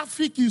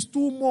 traffic is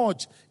too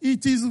much.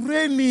 It is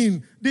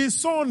raining. The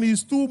sun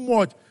is too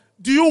much.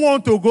 Do you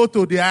want to go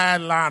to the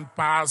island,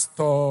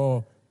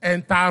 pastor?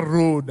 Enter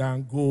road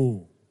and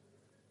go.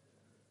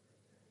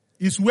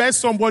 It's where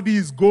somebody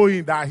is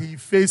going that he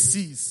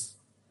faces.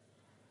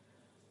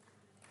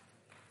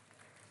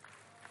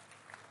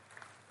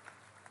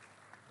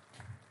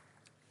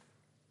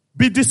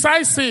 Be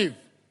decisive.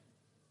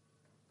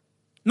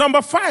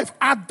 Number 5,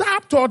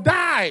 adapt or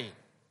die.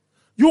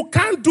 You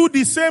can't do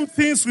the same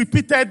things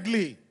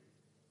repeatedly.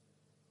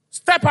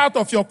 Step out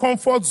of your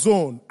comfort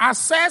zone.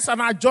 Assess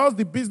and adjust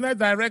the business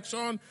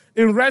direction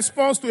in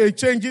response to a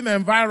changing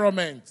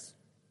environment.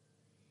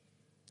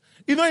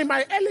 You know, in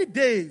my early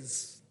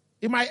days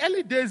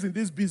in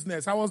this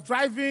business, I was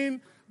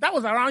driving, that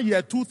was around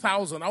year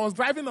 2000. I was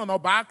driving on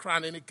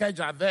Obakran in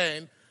Ikeja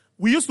then.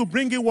 We used to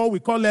bring in what we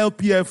call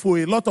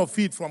LPFO, a lot of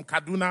feed from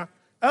Kaduna.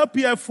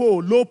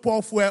 LPFO, low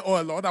power fuel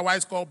oil,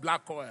 otherwise called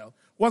black oil,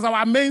 was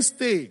our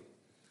mainstay.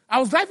 I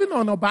was driving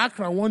on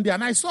Obakran one day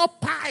and I saw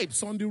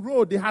pipes on the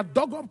road. They had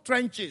dug up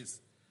trenches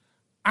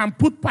and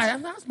put pipes.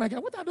 And I asked my guy,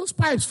 what are those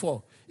pipes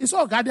for? He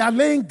said, God, they are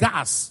laying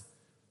gas.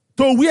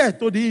 To where?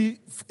 To the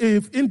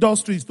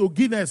industries, to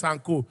Guinness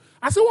and co.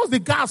 I said, what's the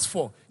gas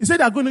for? He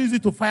said, they're going to use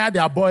it to fire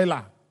their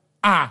boiler.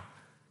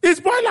 It's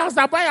boilers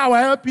that buy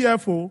our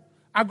LPFO.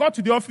 I got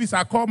to the office,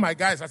 I called my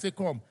guys. I said,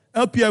 come,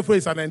 LPFO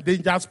is an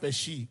endangered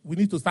species. We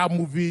need to start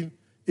moving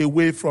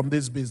away from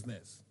this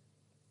business.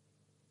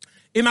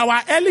 In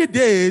our early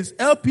days,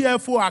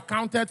 LPFO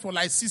accounted for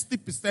like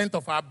 60%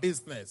 of our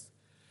business.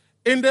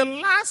 In the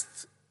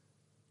last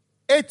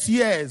 8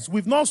 years,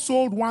 we've not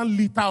sold 1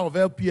 liter of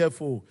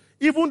LPFO,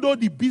 even though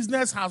the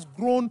business has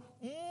grown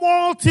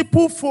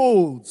multiple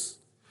folds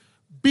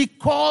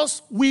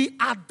because we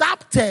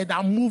adapted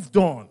and moved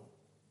on.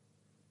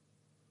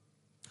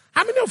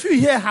 How many of you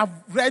here have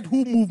read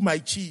Who Moved My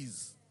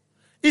Cheese?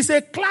 It's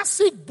a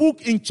classic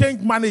book in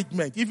change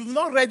management. If you've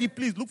not read it,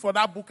 please look for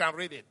that book and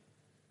read it.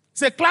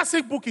 It's a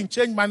classic book in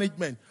change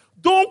management.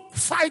 Don't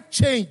fight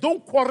change.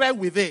 Don't quarrel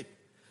with it.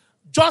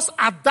 Just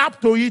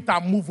adapt to it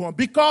and move on.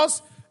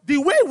 Because the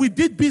way we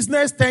did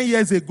business 10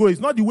 years ago is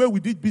not the way we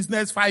did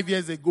business 5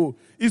 years ago.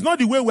 It's not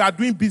the way we are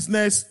doing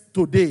business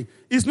today.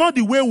 It's not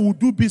the way we'll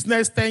do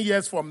business 10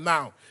 years from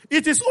now.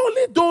 It is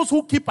only those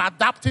who keep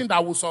adapting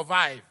that will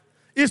survive.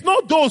 It's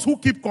not those who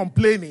keep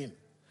complaining.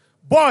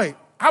 Boy,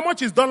 how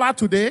much is dollar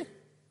today?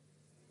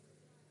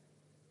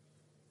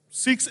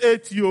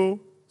 680,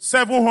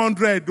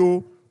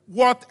 700,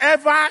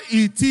 whatever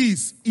it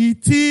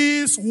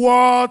is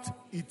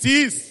what it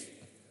is.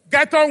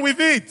 Get on with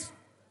it.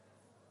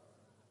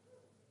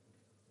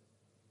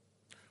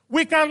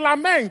 We can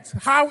lament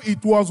how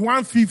it was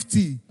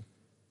 150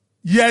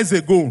 years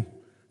ago.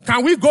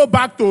 Can we go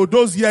back to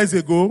those years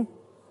ago?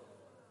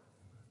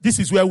 This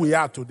is where we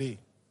are today.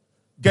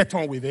 Get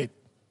on with it.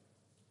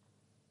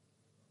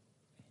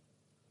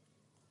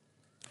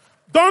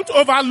 Don't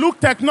overlook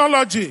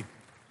technology.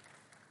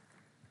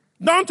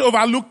 Don't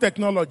overlook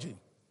technology.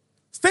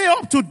 Stay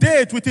up to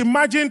date with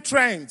emerging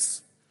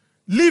trends.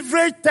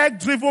 Leverage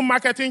tech-driven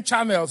marketing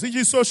channels,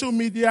 e.g. social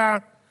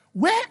media.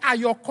 Where are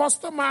your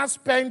customers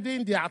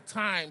spending their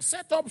time?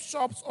 Set up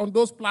shops on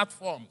those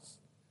platforms.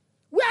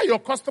 Where are your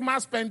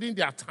customers spending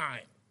their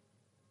time?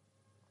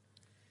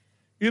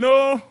 You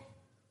know,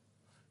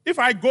 if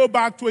I go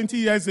back 20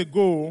 years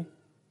ago,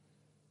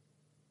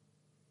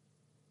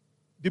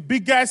 the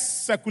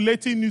biggest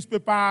circulating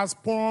newspapers,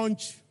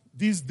 Punch,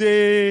 This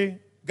Day,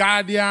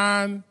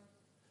 Guardian,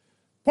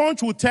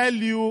 Punch will tell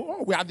you,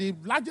 oh, we are the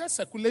largest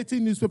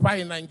circulating newspaper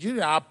in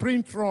Nigeria. Our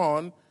print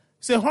run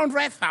is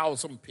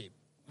 100,000 people,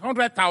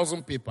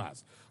 100,000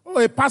 papers. Oh,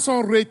 a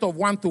person rate of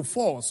 1 to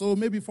 4. So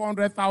maybe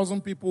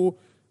 400,000 people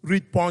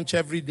read Punch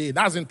every day.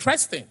 That's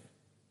interesting.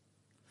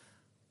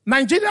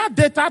 Nigeria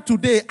data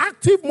today,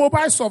 active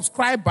mobile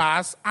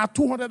subscribers are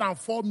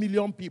 204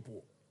 million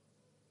people.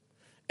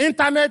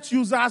 Internet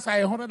users are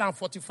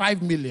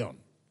 145 million.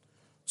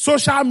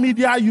 Social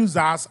media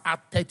users are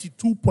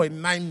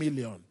 32.9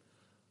 million.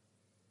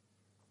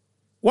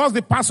 What's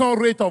the person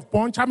rate of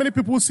Punch? How many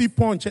people see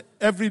Punch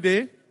every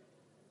day?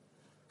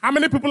 How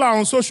many people are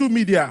on social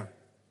media?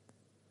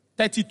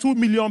 32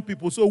 million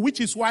people. So which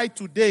is why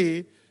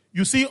today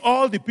you see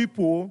all the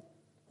people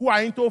who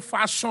are into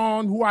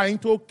fashion, who are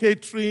into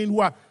catering,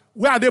 where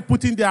are they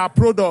putting their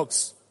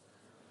products?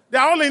 They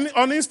are all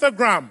on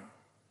Instagram.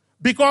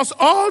 Because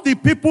all the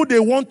people they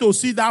want to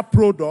see that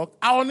product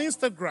are on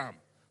Instagram.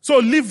 So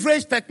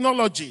leverage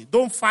technology.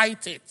 Don't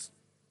fight it.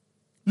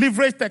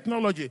 Leverage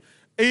technology.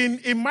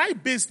 In my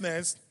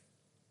business,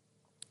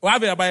 we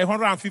have about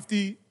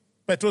 150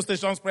 petrol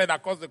stations spread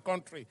across the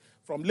country.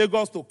 From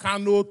Lagos to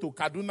Kano, to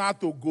Kaduna,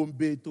 to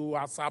Gombe, to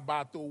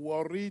Asaba, to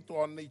Warri, to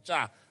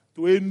Onitsha,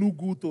 to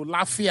Enugu, to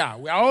Lafia.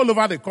 We are all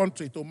over the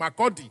country, to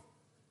Makurdi.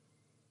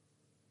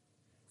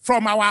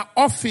 From our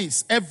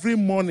office every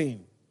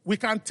morning, we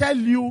can tell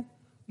you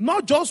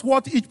not just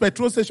what each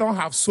petrol station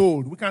have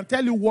sold. We can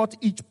tell you what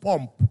each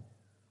pump.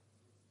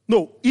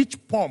 No,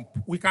 each pump.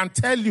 We can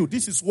tell you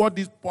this is what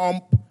this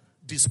pump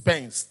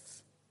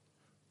dispensed.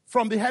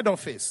 From the head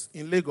office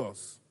in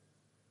Lagos.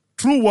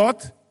 Through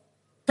what?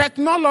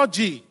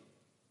 Technology.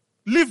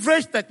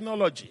 Leverage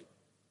technology.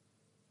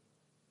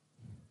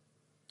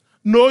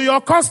 Know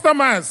your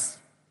customers.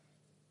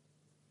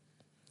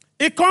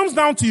 It comes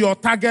down to your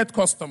target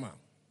customer.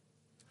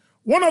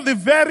 One of the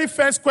very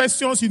first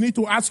questions you need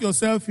to ask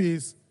yourself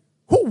is,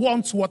 who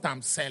wants what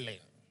I'm selling?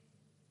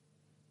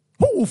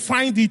 Who will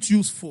find it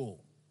useful?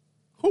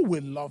 Who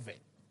will love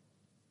it?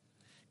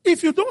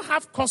 If you don't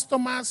have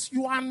customers,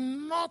 you are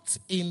not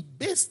in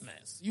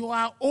business. You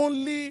are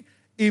only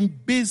in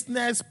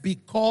business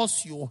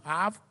because you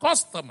have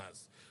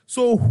customers.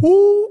 So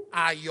who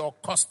are your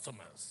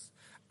customers?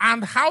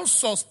 And how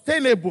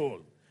sustainable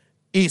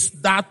is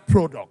that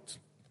product?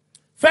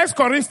 1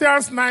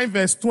 Corinthians 9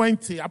 verse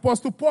 20,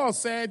 Apostle Paul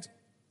said,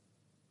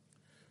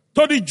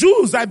 to the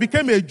Jews I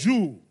became a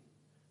Jew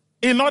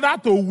in order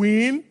to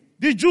win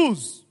the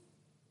Jews.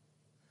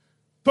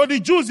 To the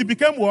Jews he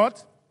became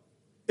what?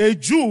 A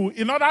Jew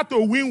in order to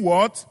win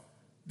what?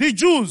 The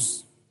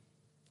Jews.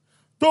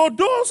 To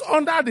those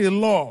under the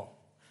law,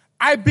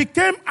 I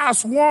became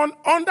as one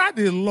under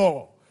the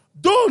law,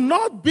 though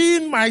not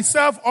being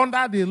myself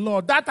under the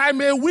law, that I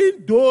may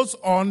win those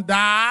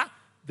under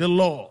the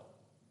law.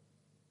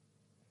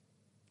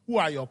 Who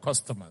are your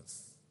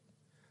customers?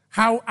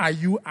 How are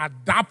you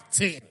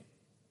adapting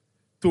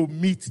to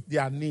meet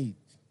their need?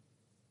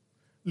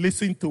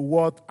 Listen to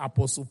what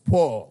Apostle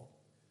Paul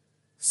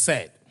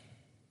said.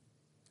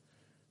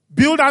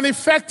 Build an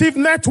effective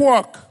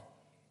network.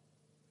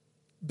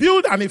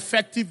 Build an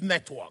effective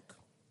network.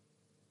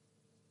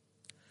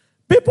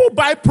 People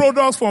buy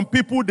products from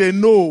people they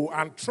know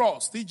and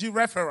trust, e.g.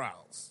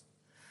 referrals.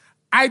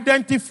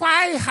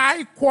 Identify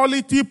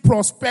high-quality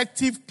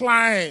prospective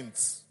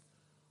clients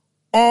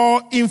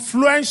or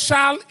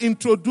influential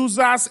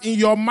introducers in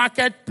your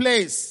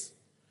marketplace.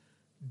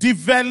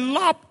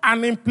 Develop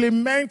and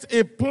implement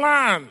a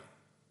plan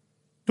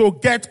to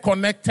get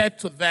connected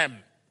to them.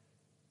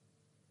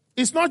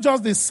 It's not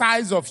just the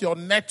size of your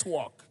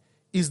network,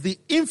 it's the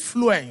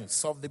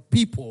influence of the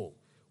people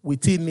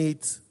within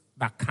it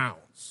that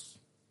counts.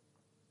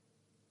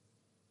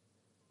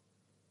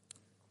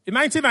 In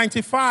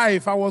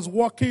 1995, I was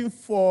working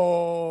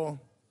for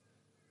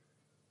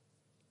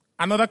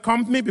another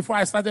company before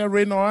I started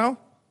Rain Oil.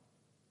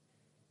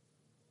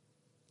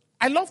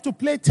 I love to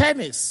play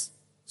tennis.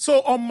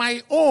 So on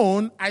my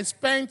own, I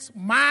spent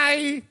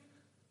my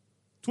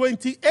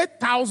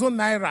 28,000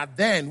 naira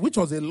then, which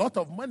was a lot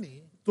of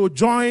money, to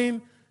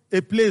join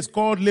a place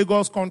called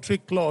Lagos Country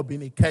Club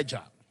in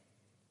Ikeja.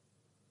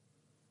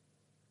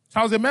 So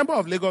I was a member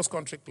of Lagos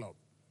Country Club.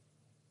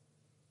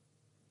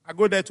 I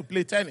go there to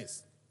play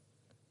tennis.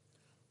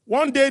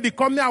 One day, the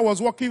company I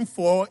was working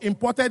for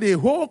imported a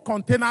whole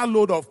container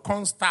load of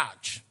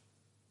cornstarch.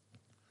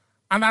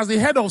 And as the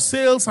head of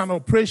sales and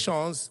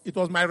operations, it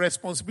was my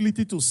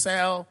responsibility to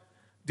sell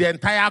the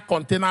entire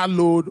container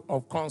load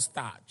of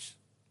cornstarch.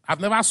 I've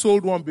never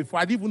sold one before.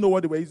 I didn't even know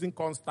what they were using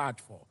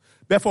cornstarch for.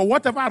 But for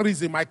whatever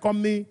reason, my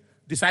company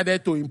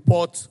decided to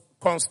import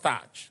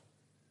cornstarch.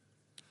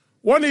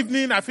 One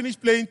evening, I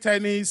finished playing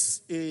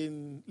tennis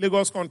in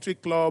Lagos Country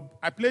Club.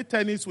 I played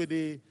tennis with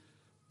the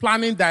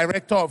planning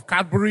director of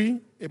Cadbury,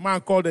 a man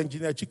called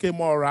Engineer Chike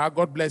Mora.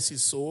 God bless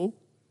his soul.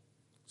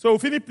 So we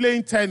finished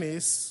playing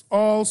tennis,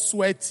 all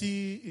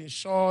sweaty, in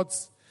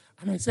shorts.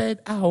 And I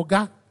said,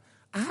 Oga,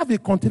 I have a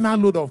container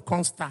load of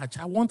cornstarch.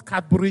 I want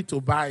Cadbury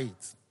to buy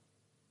it.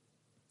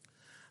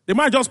 The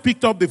man just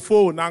picked up the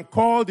phone and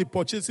called the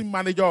purchasing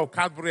manager of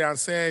Cadbury and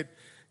said,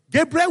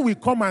 Gabriel will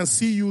come and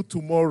see you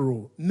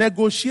tomorrow.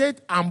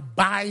 Negotiate and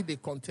buy the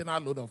container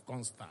load of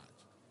cornstarch.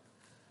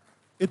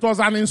 It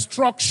was an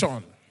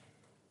instruction.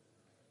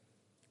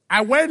 I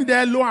went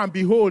there, lo and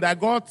behold, I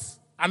got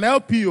an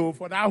LPO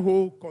for that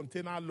whole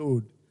container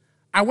load.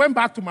 I went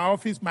back to my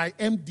office, my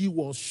MD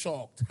was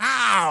shocked.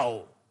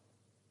 How?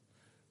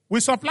 We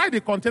supplied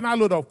the container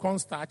load of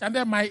cornstarch, and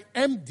then my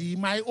MD,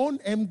 my own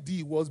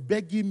MD, was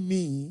begging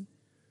me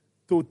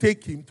to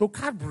take him to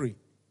Cadbury.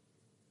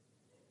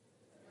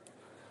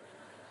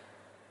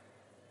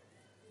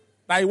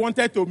 That he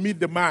wanted to meet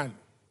the man.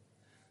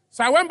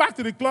 So I went back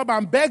to the club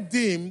and begged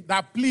him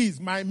that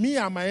please, me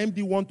and my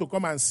MD want to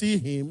come and see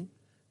him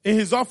in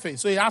his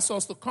office. So he asked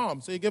us to come.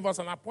 So he gave us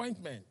an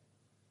appointment.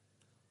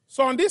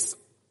 So on this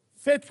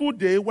fateful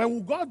day, when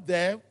we got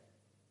there,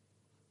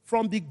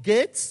 from the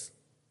gates,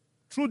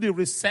 through the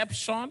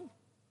reception,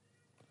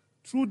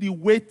 through the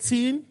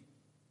waiting,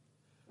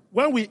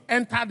 when we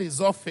entered his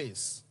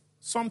office,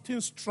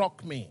 something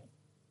struck me.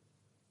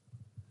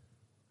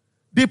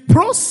 The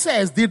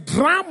process, the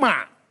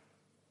drama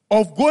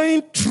of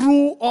going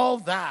through all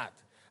that,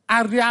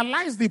 I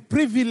realized the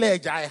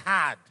privilege I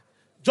had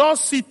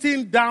just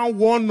sitting down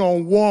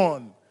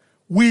one-on-one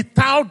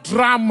without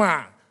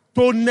drama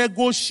to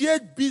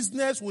negotiate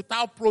business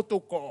without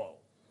protocol.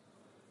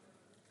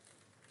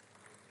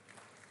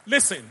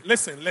 Listen.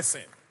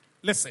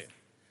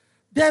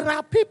 There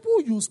are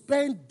people you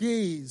spend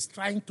days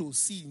trying to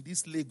see in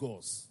this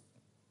Lagos.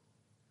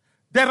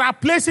 There are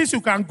places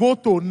you can go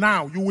to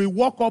now. You will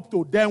walk up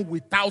to them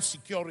without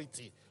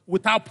security,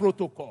 without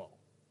protocol.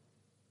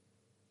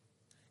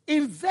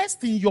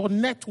 Invest in your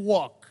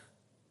network.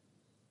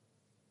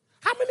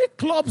 How many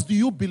clubs do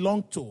you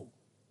belong to?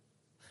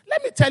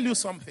 Let me tell you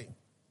something.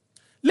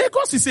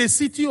 Lagos is a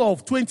city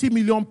of 20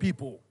 million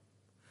people.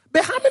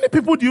 But how many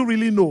people do you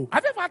really know?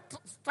 Have you ever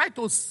tried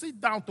to sit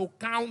down to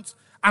count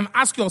and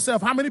ask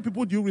yourself, how many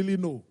people do you really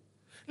know?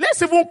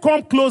 Let's even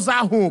come closer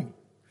home.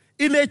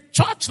 In a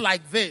church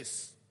like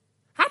this,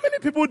 how many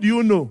people do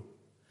you know?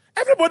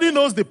 Everybody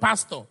knows the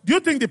pastor. Do you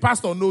think the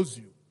pastor knows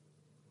you?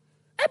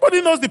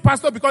 Everybody knows the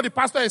pastor because the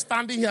pastor is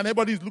standing here and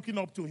everybody is looking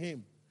up to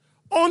him.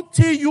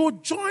 Until you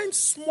join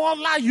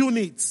smaller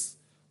units,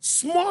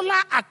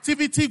 smaller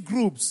activity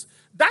groups,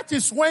 that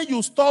is when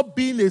you stop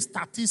being a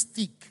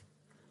statistic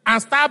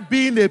and start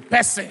being a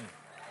person.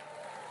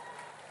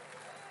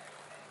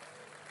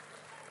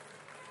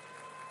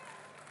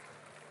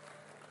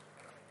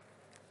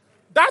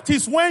 That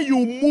is when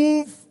you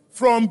move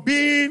from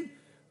being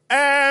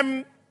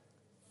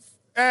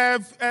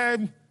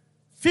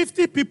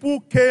 50 people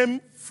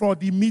came for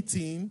the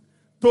meeting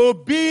to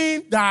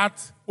being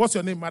that, what's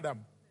your name,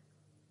 madam?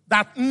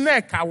 That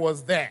Nneka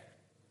was there.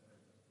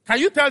 Can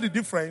you tell the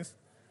difference?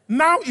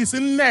 Now it's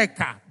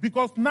Nneka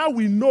because now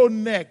we know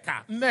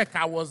Nneka.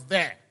 Nneka was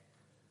there.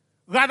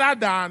 Rather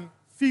than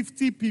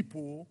 50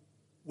 people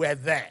were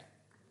there.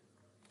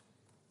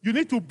 You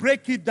need to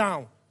break it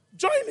down.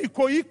 Join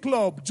Ikoyi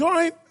Club.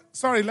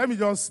 Let me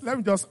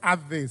just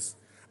add this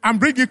and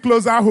bring it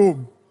closer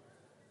home.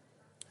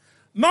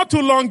 Not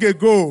too long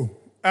ago,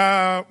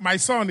 my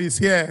son is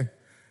here.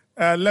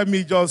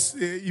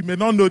 You may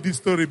not know this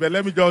story, but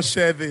let me just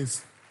share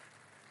this.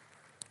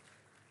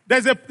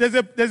 There's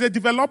a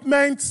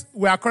development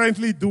we are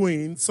currently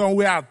doing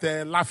somewhere at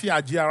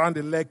Lafiaji around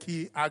the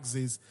Lekki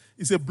axis.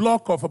 It's a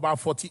block of about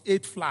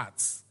 48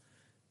 flats.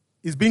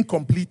 It's being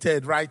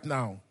completed right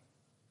now.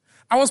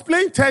 I was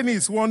playing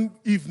tennis one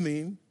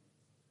evening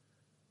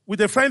with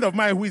a friend of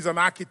mine who is an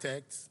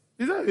architect.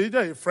 He's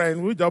a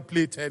friend. We just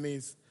play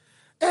tennis.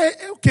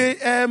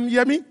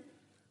 Yemi.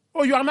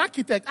 Oh, you're an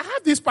architect. I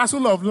have this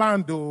parcel of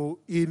land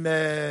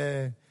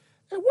in.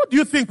 What do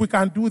you think we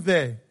can do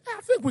there?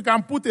 I think we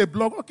can put a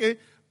block. Okay,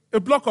 a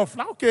block of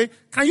land. Okay,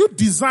 can you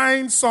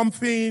design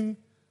something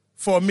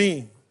for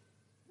me?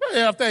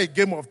 After a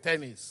game of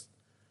tennis,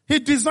 he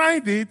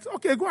designed it.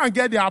 Okay, go and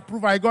get the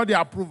approval. I got the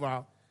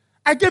approval.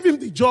 I gave him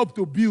the job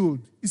to build.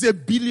 It's a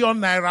 1 billion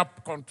naira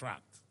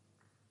contract.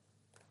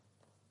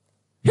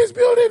 He's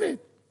building it.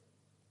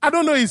 I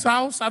don't know his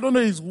house. I don't know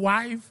his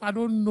wife. I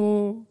don't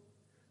know.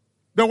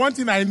 The one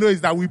thing I know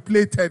is that we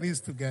play tennis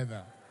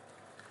together.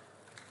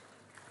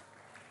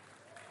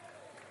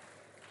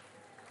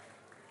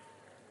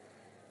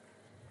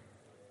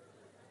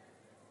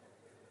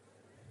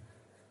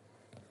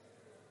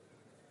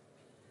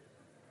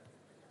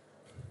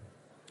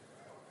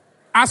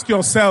 Ask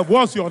yourself,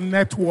 what's your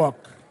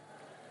network?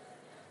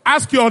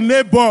 Ask your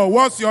neighbor,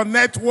 what's your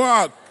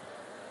network?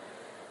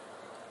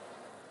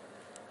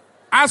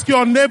 Ask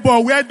your neighbor,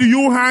 where do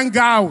you hang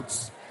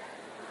out?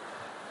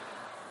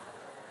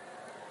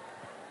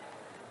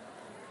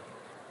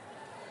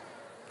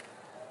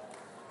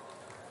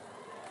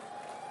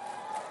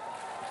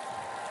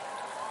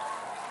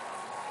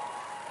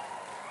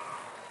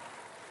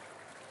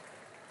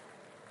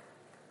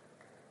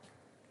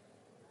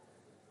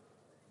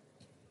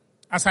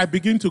 as I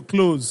begin to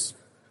close.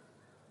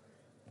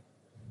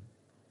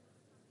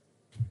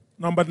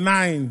 Number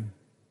 9,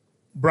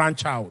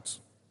 branch out.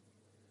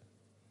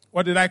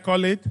 What did I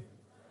call it?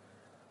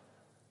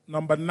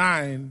 Number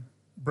 9,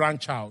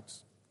 branch out.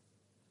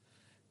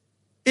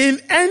 In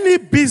any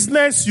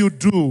business you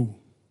do,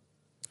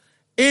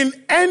 in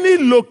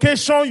any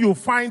location you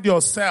find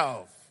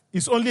yourself,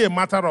 it's only a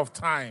matter of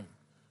time.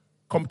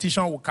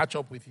 Competition will catch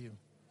up with you.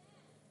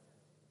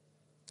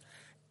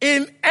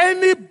 In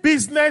any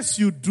business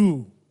you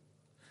do,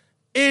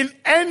 in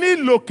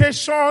any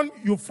location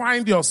you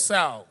find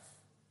yourself,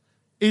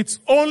 it's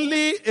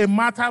only a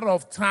matter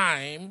of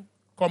time.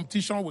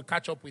 Competition will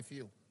catch up with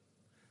you.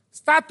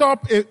 Start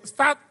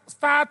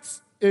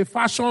a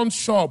fashion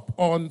shop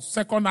on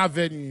 2nd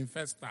Avenue in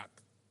First Stack.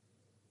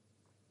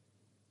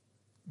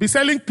 Be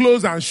selling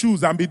clothes and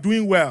shoes and be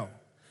doing well.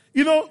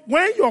 You know,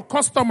 when your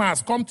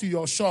customers come to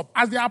your shop,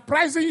 as they are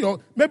pricing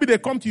maybe they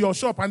come to your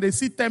shop and they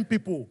see 10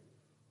 people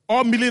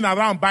all milling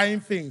around buying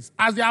things.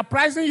 As they are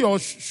pricing your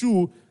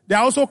shoe, they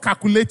are also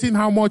calculating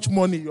how much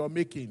money you're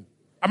making.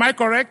 Am I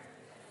correct?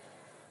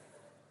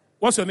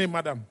 What's your name,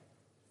 madam?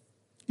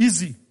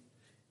 Easy.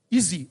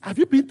 Have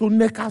you been to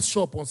Neka's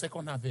shop on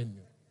 2nd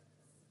Avenue?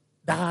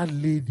 That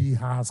lady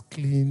has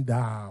cleaned the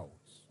house.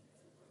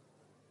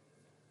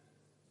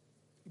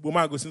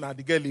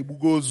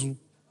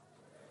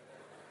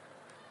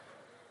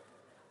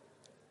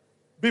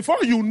 Before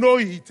you know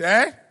it,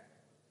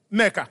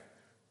 Neka,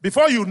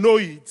 before you know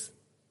it,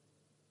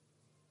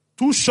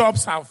 2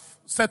 shops have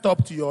set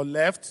up to your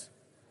left.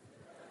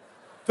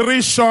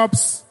 3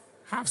 shops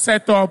have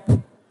set up.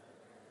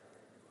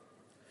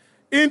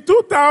 In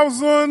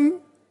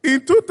 2000, I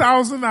think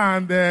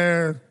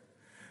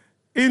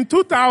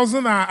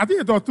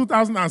it was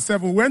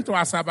 2007, we went to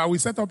Asaba. We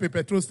set up a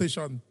petrol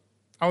station.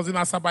 I was in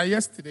Asaba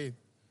yesterday.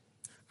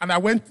 And I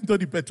went into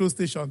the petrol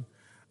station.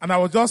 And I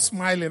was just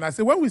smiling. I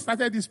said, when we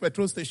started this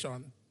petrol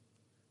station,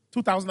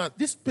 2000,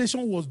 this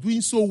station was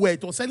doing so well.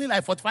 It was selling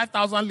like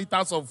 45,000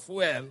 liters of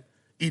fuel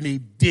in a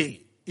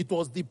day. It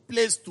was the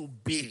place to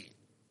be.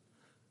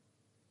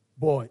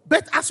 Boy.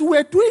 But as we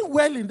were doing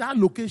well in that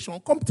location,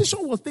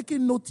 competition was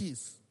taking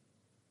notice.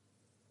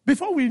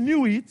 Before we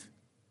knew it,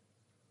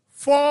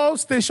 4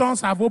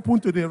 stations have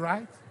opened to the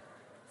right.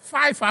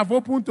 5 have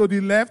opened to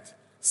the left.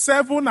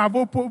 7 have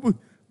opened.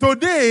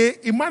 Today,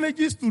 it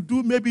manages to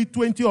do maybe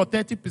 20 or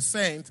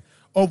 30%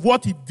 of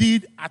what it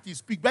did at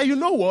its peak. But you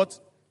know what?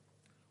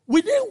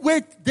 We didn't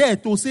wait there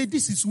to say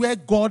this is where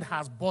God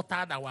has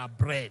buttered our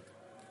bread.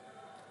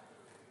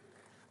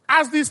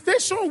 As the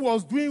station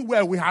was doing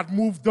well, we had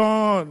moved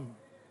on.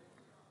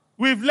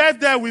 We've left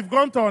there, we've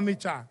gone to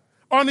Onitsha.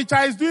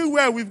 Onitsha is doing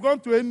well, we've gone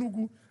to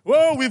Enugu.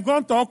 Oh, we've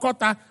gone to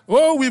Okota.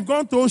 Oh, we've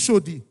gone to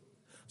Oshodi.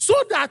 So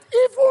that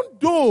even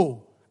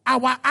though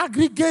our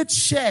aggregate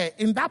share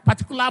in that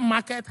particular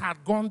market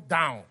had gone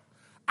down,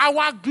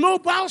 our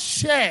global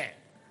share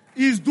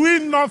is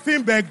doing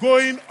nothing but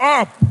going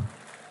up.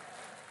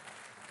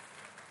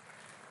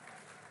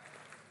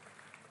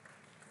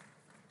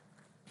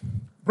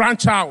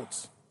 Branch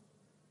out.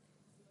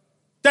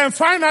 Then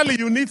finally,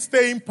 you need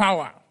staying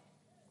power.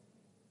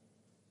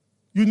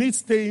 You need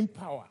staying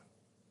power.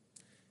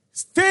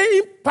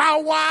 Staying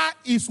power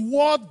is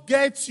what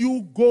gets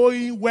you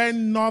going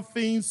when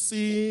nothing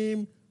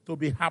seems to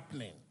be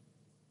happening.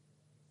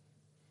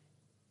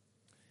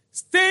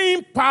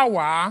 Staying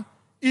power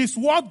is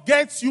what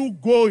gets you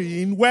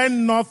going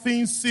when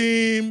nothing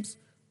seems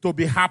to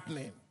be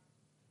happening.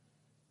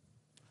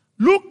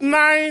 Luke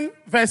 9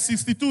 verse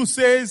 62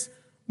 says,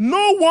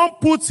 no one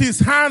puts his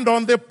hand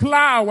on the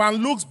plow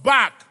and looks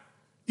back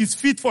is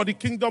fit for the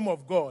kingdom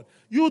of God.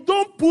 You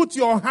don't put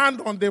your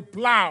hand on the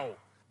plow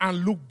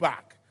and look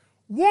back.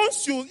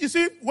 Once you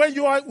see, when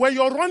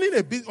you're running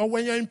a business or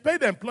when you're in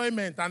paid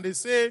employment and they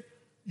say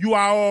you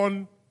are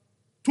on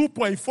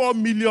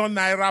 2.4 million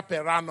naira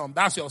per annum,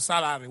 that's your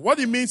salary. What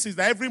it means is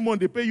that every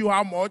month they pay you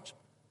how much?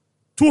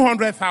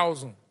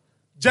 200,000.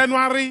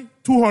 January,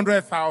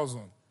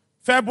 200,000.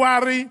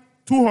 February,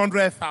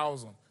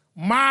 200,000.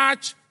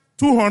 March,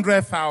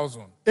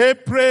 200,000.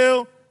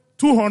 April,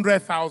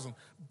 200,000.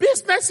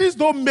 Businesses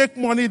don't make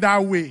money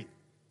that way.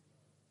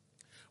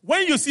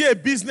 When you see a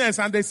business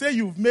and they say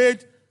you've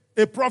made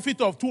a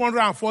profit of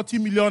 240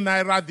 million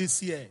naira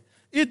this year,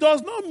 it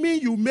does not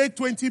mean you make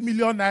 20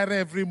 million naira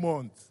every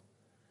month.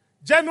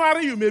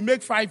 January, you may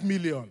make 5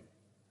 million.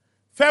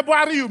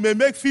 February, you may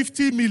make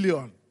 50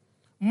 million.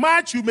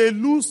 March, you may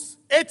lose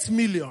 8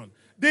 million.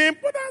 The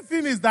important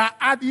thing is that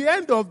at the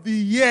end of the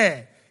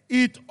year,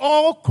 it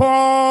all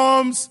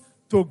comes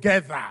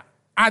together.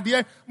 At the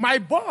end, my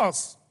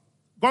boss,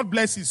 God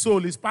bless his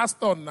soul, he's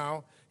passed on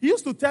now. He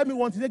used to tell me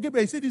one thing,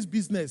 Gabriel, he said this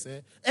business,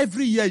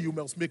 every year you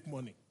must make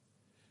money.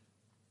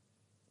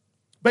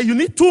 But you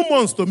need 2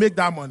 months to make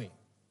that money.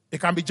 It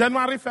can be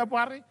January,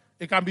 February.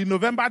 It can be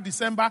November,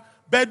 December.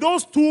 But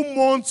those 2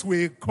 months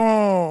will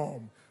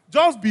come.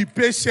 Just be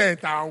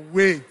patient and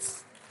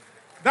wait.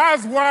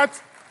 That's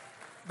what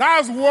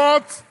on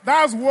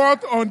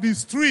the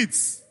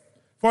streets,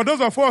 for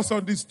those of us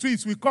on the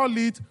streets, we call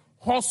it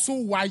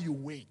hustle while you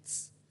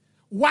wait.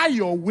 while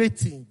you're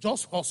waiting,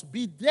 just hustle.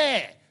 Be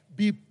there.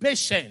 Be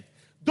patient.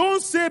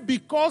 Don't say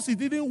because it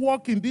didn't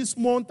work in this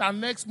month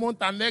and next month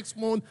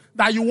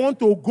that you want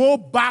to go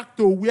back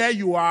to where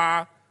you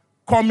are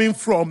coming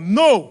from.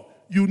 No,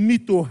 you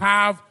need to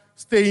have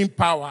staying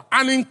power.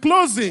 And in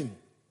closing,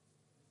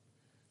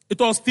 it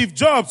was Steve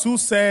Jobs who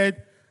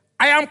said,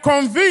 I am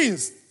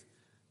convinced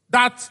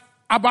that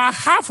about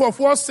half of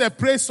what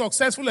separates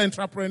successful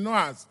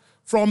entrepreneurs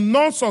from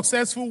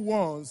non-successful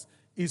ones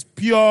is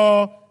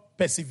pure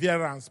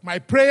perseverance. My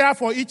prayer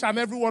for each and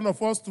every one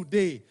of us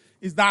today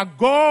is that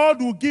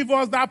God will give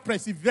us that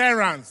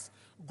perseverance.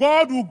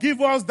 God will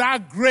give us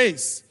that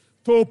grace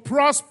to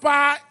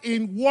prosper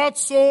in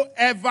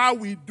whatsoever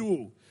we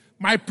do.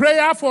 My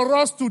prayer for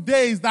us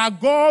today is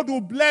that God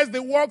will bless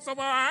the works of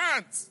our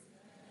hands.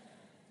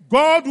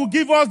 God will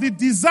give us the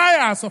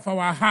desires of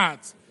our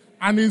hearts,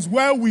 and is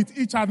well with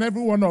each and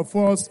every one of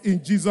us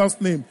in Jesus'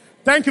 name.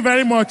 Thank you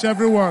very much,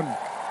 everyone.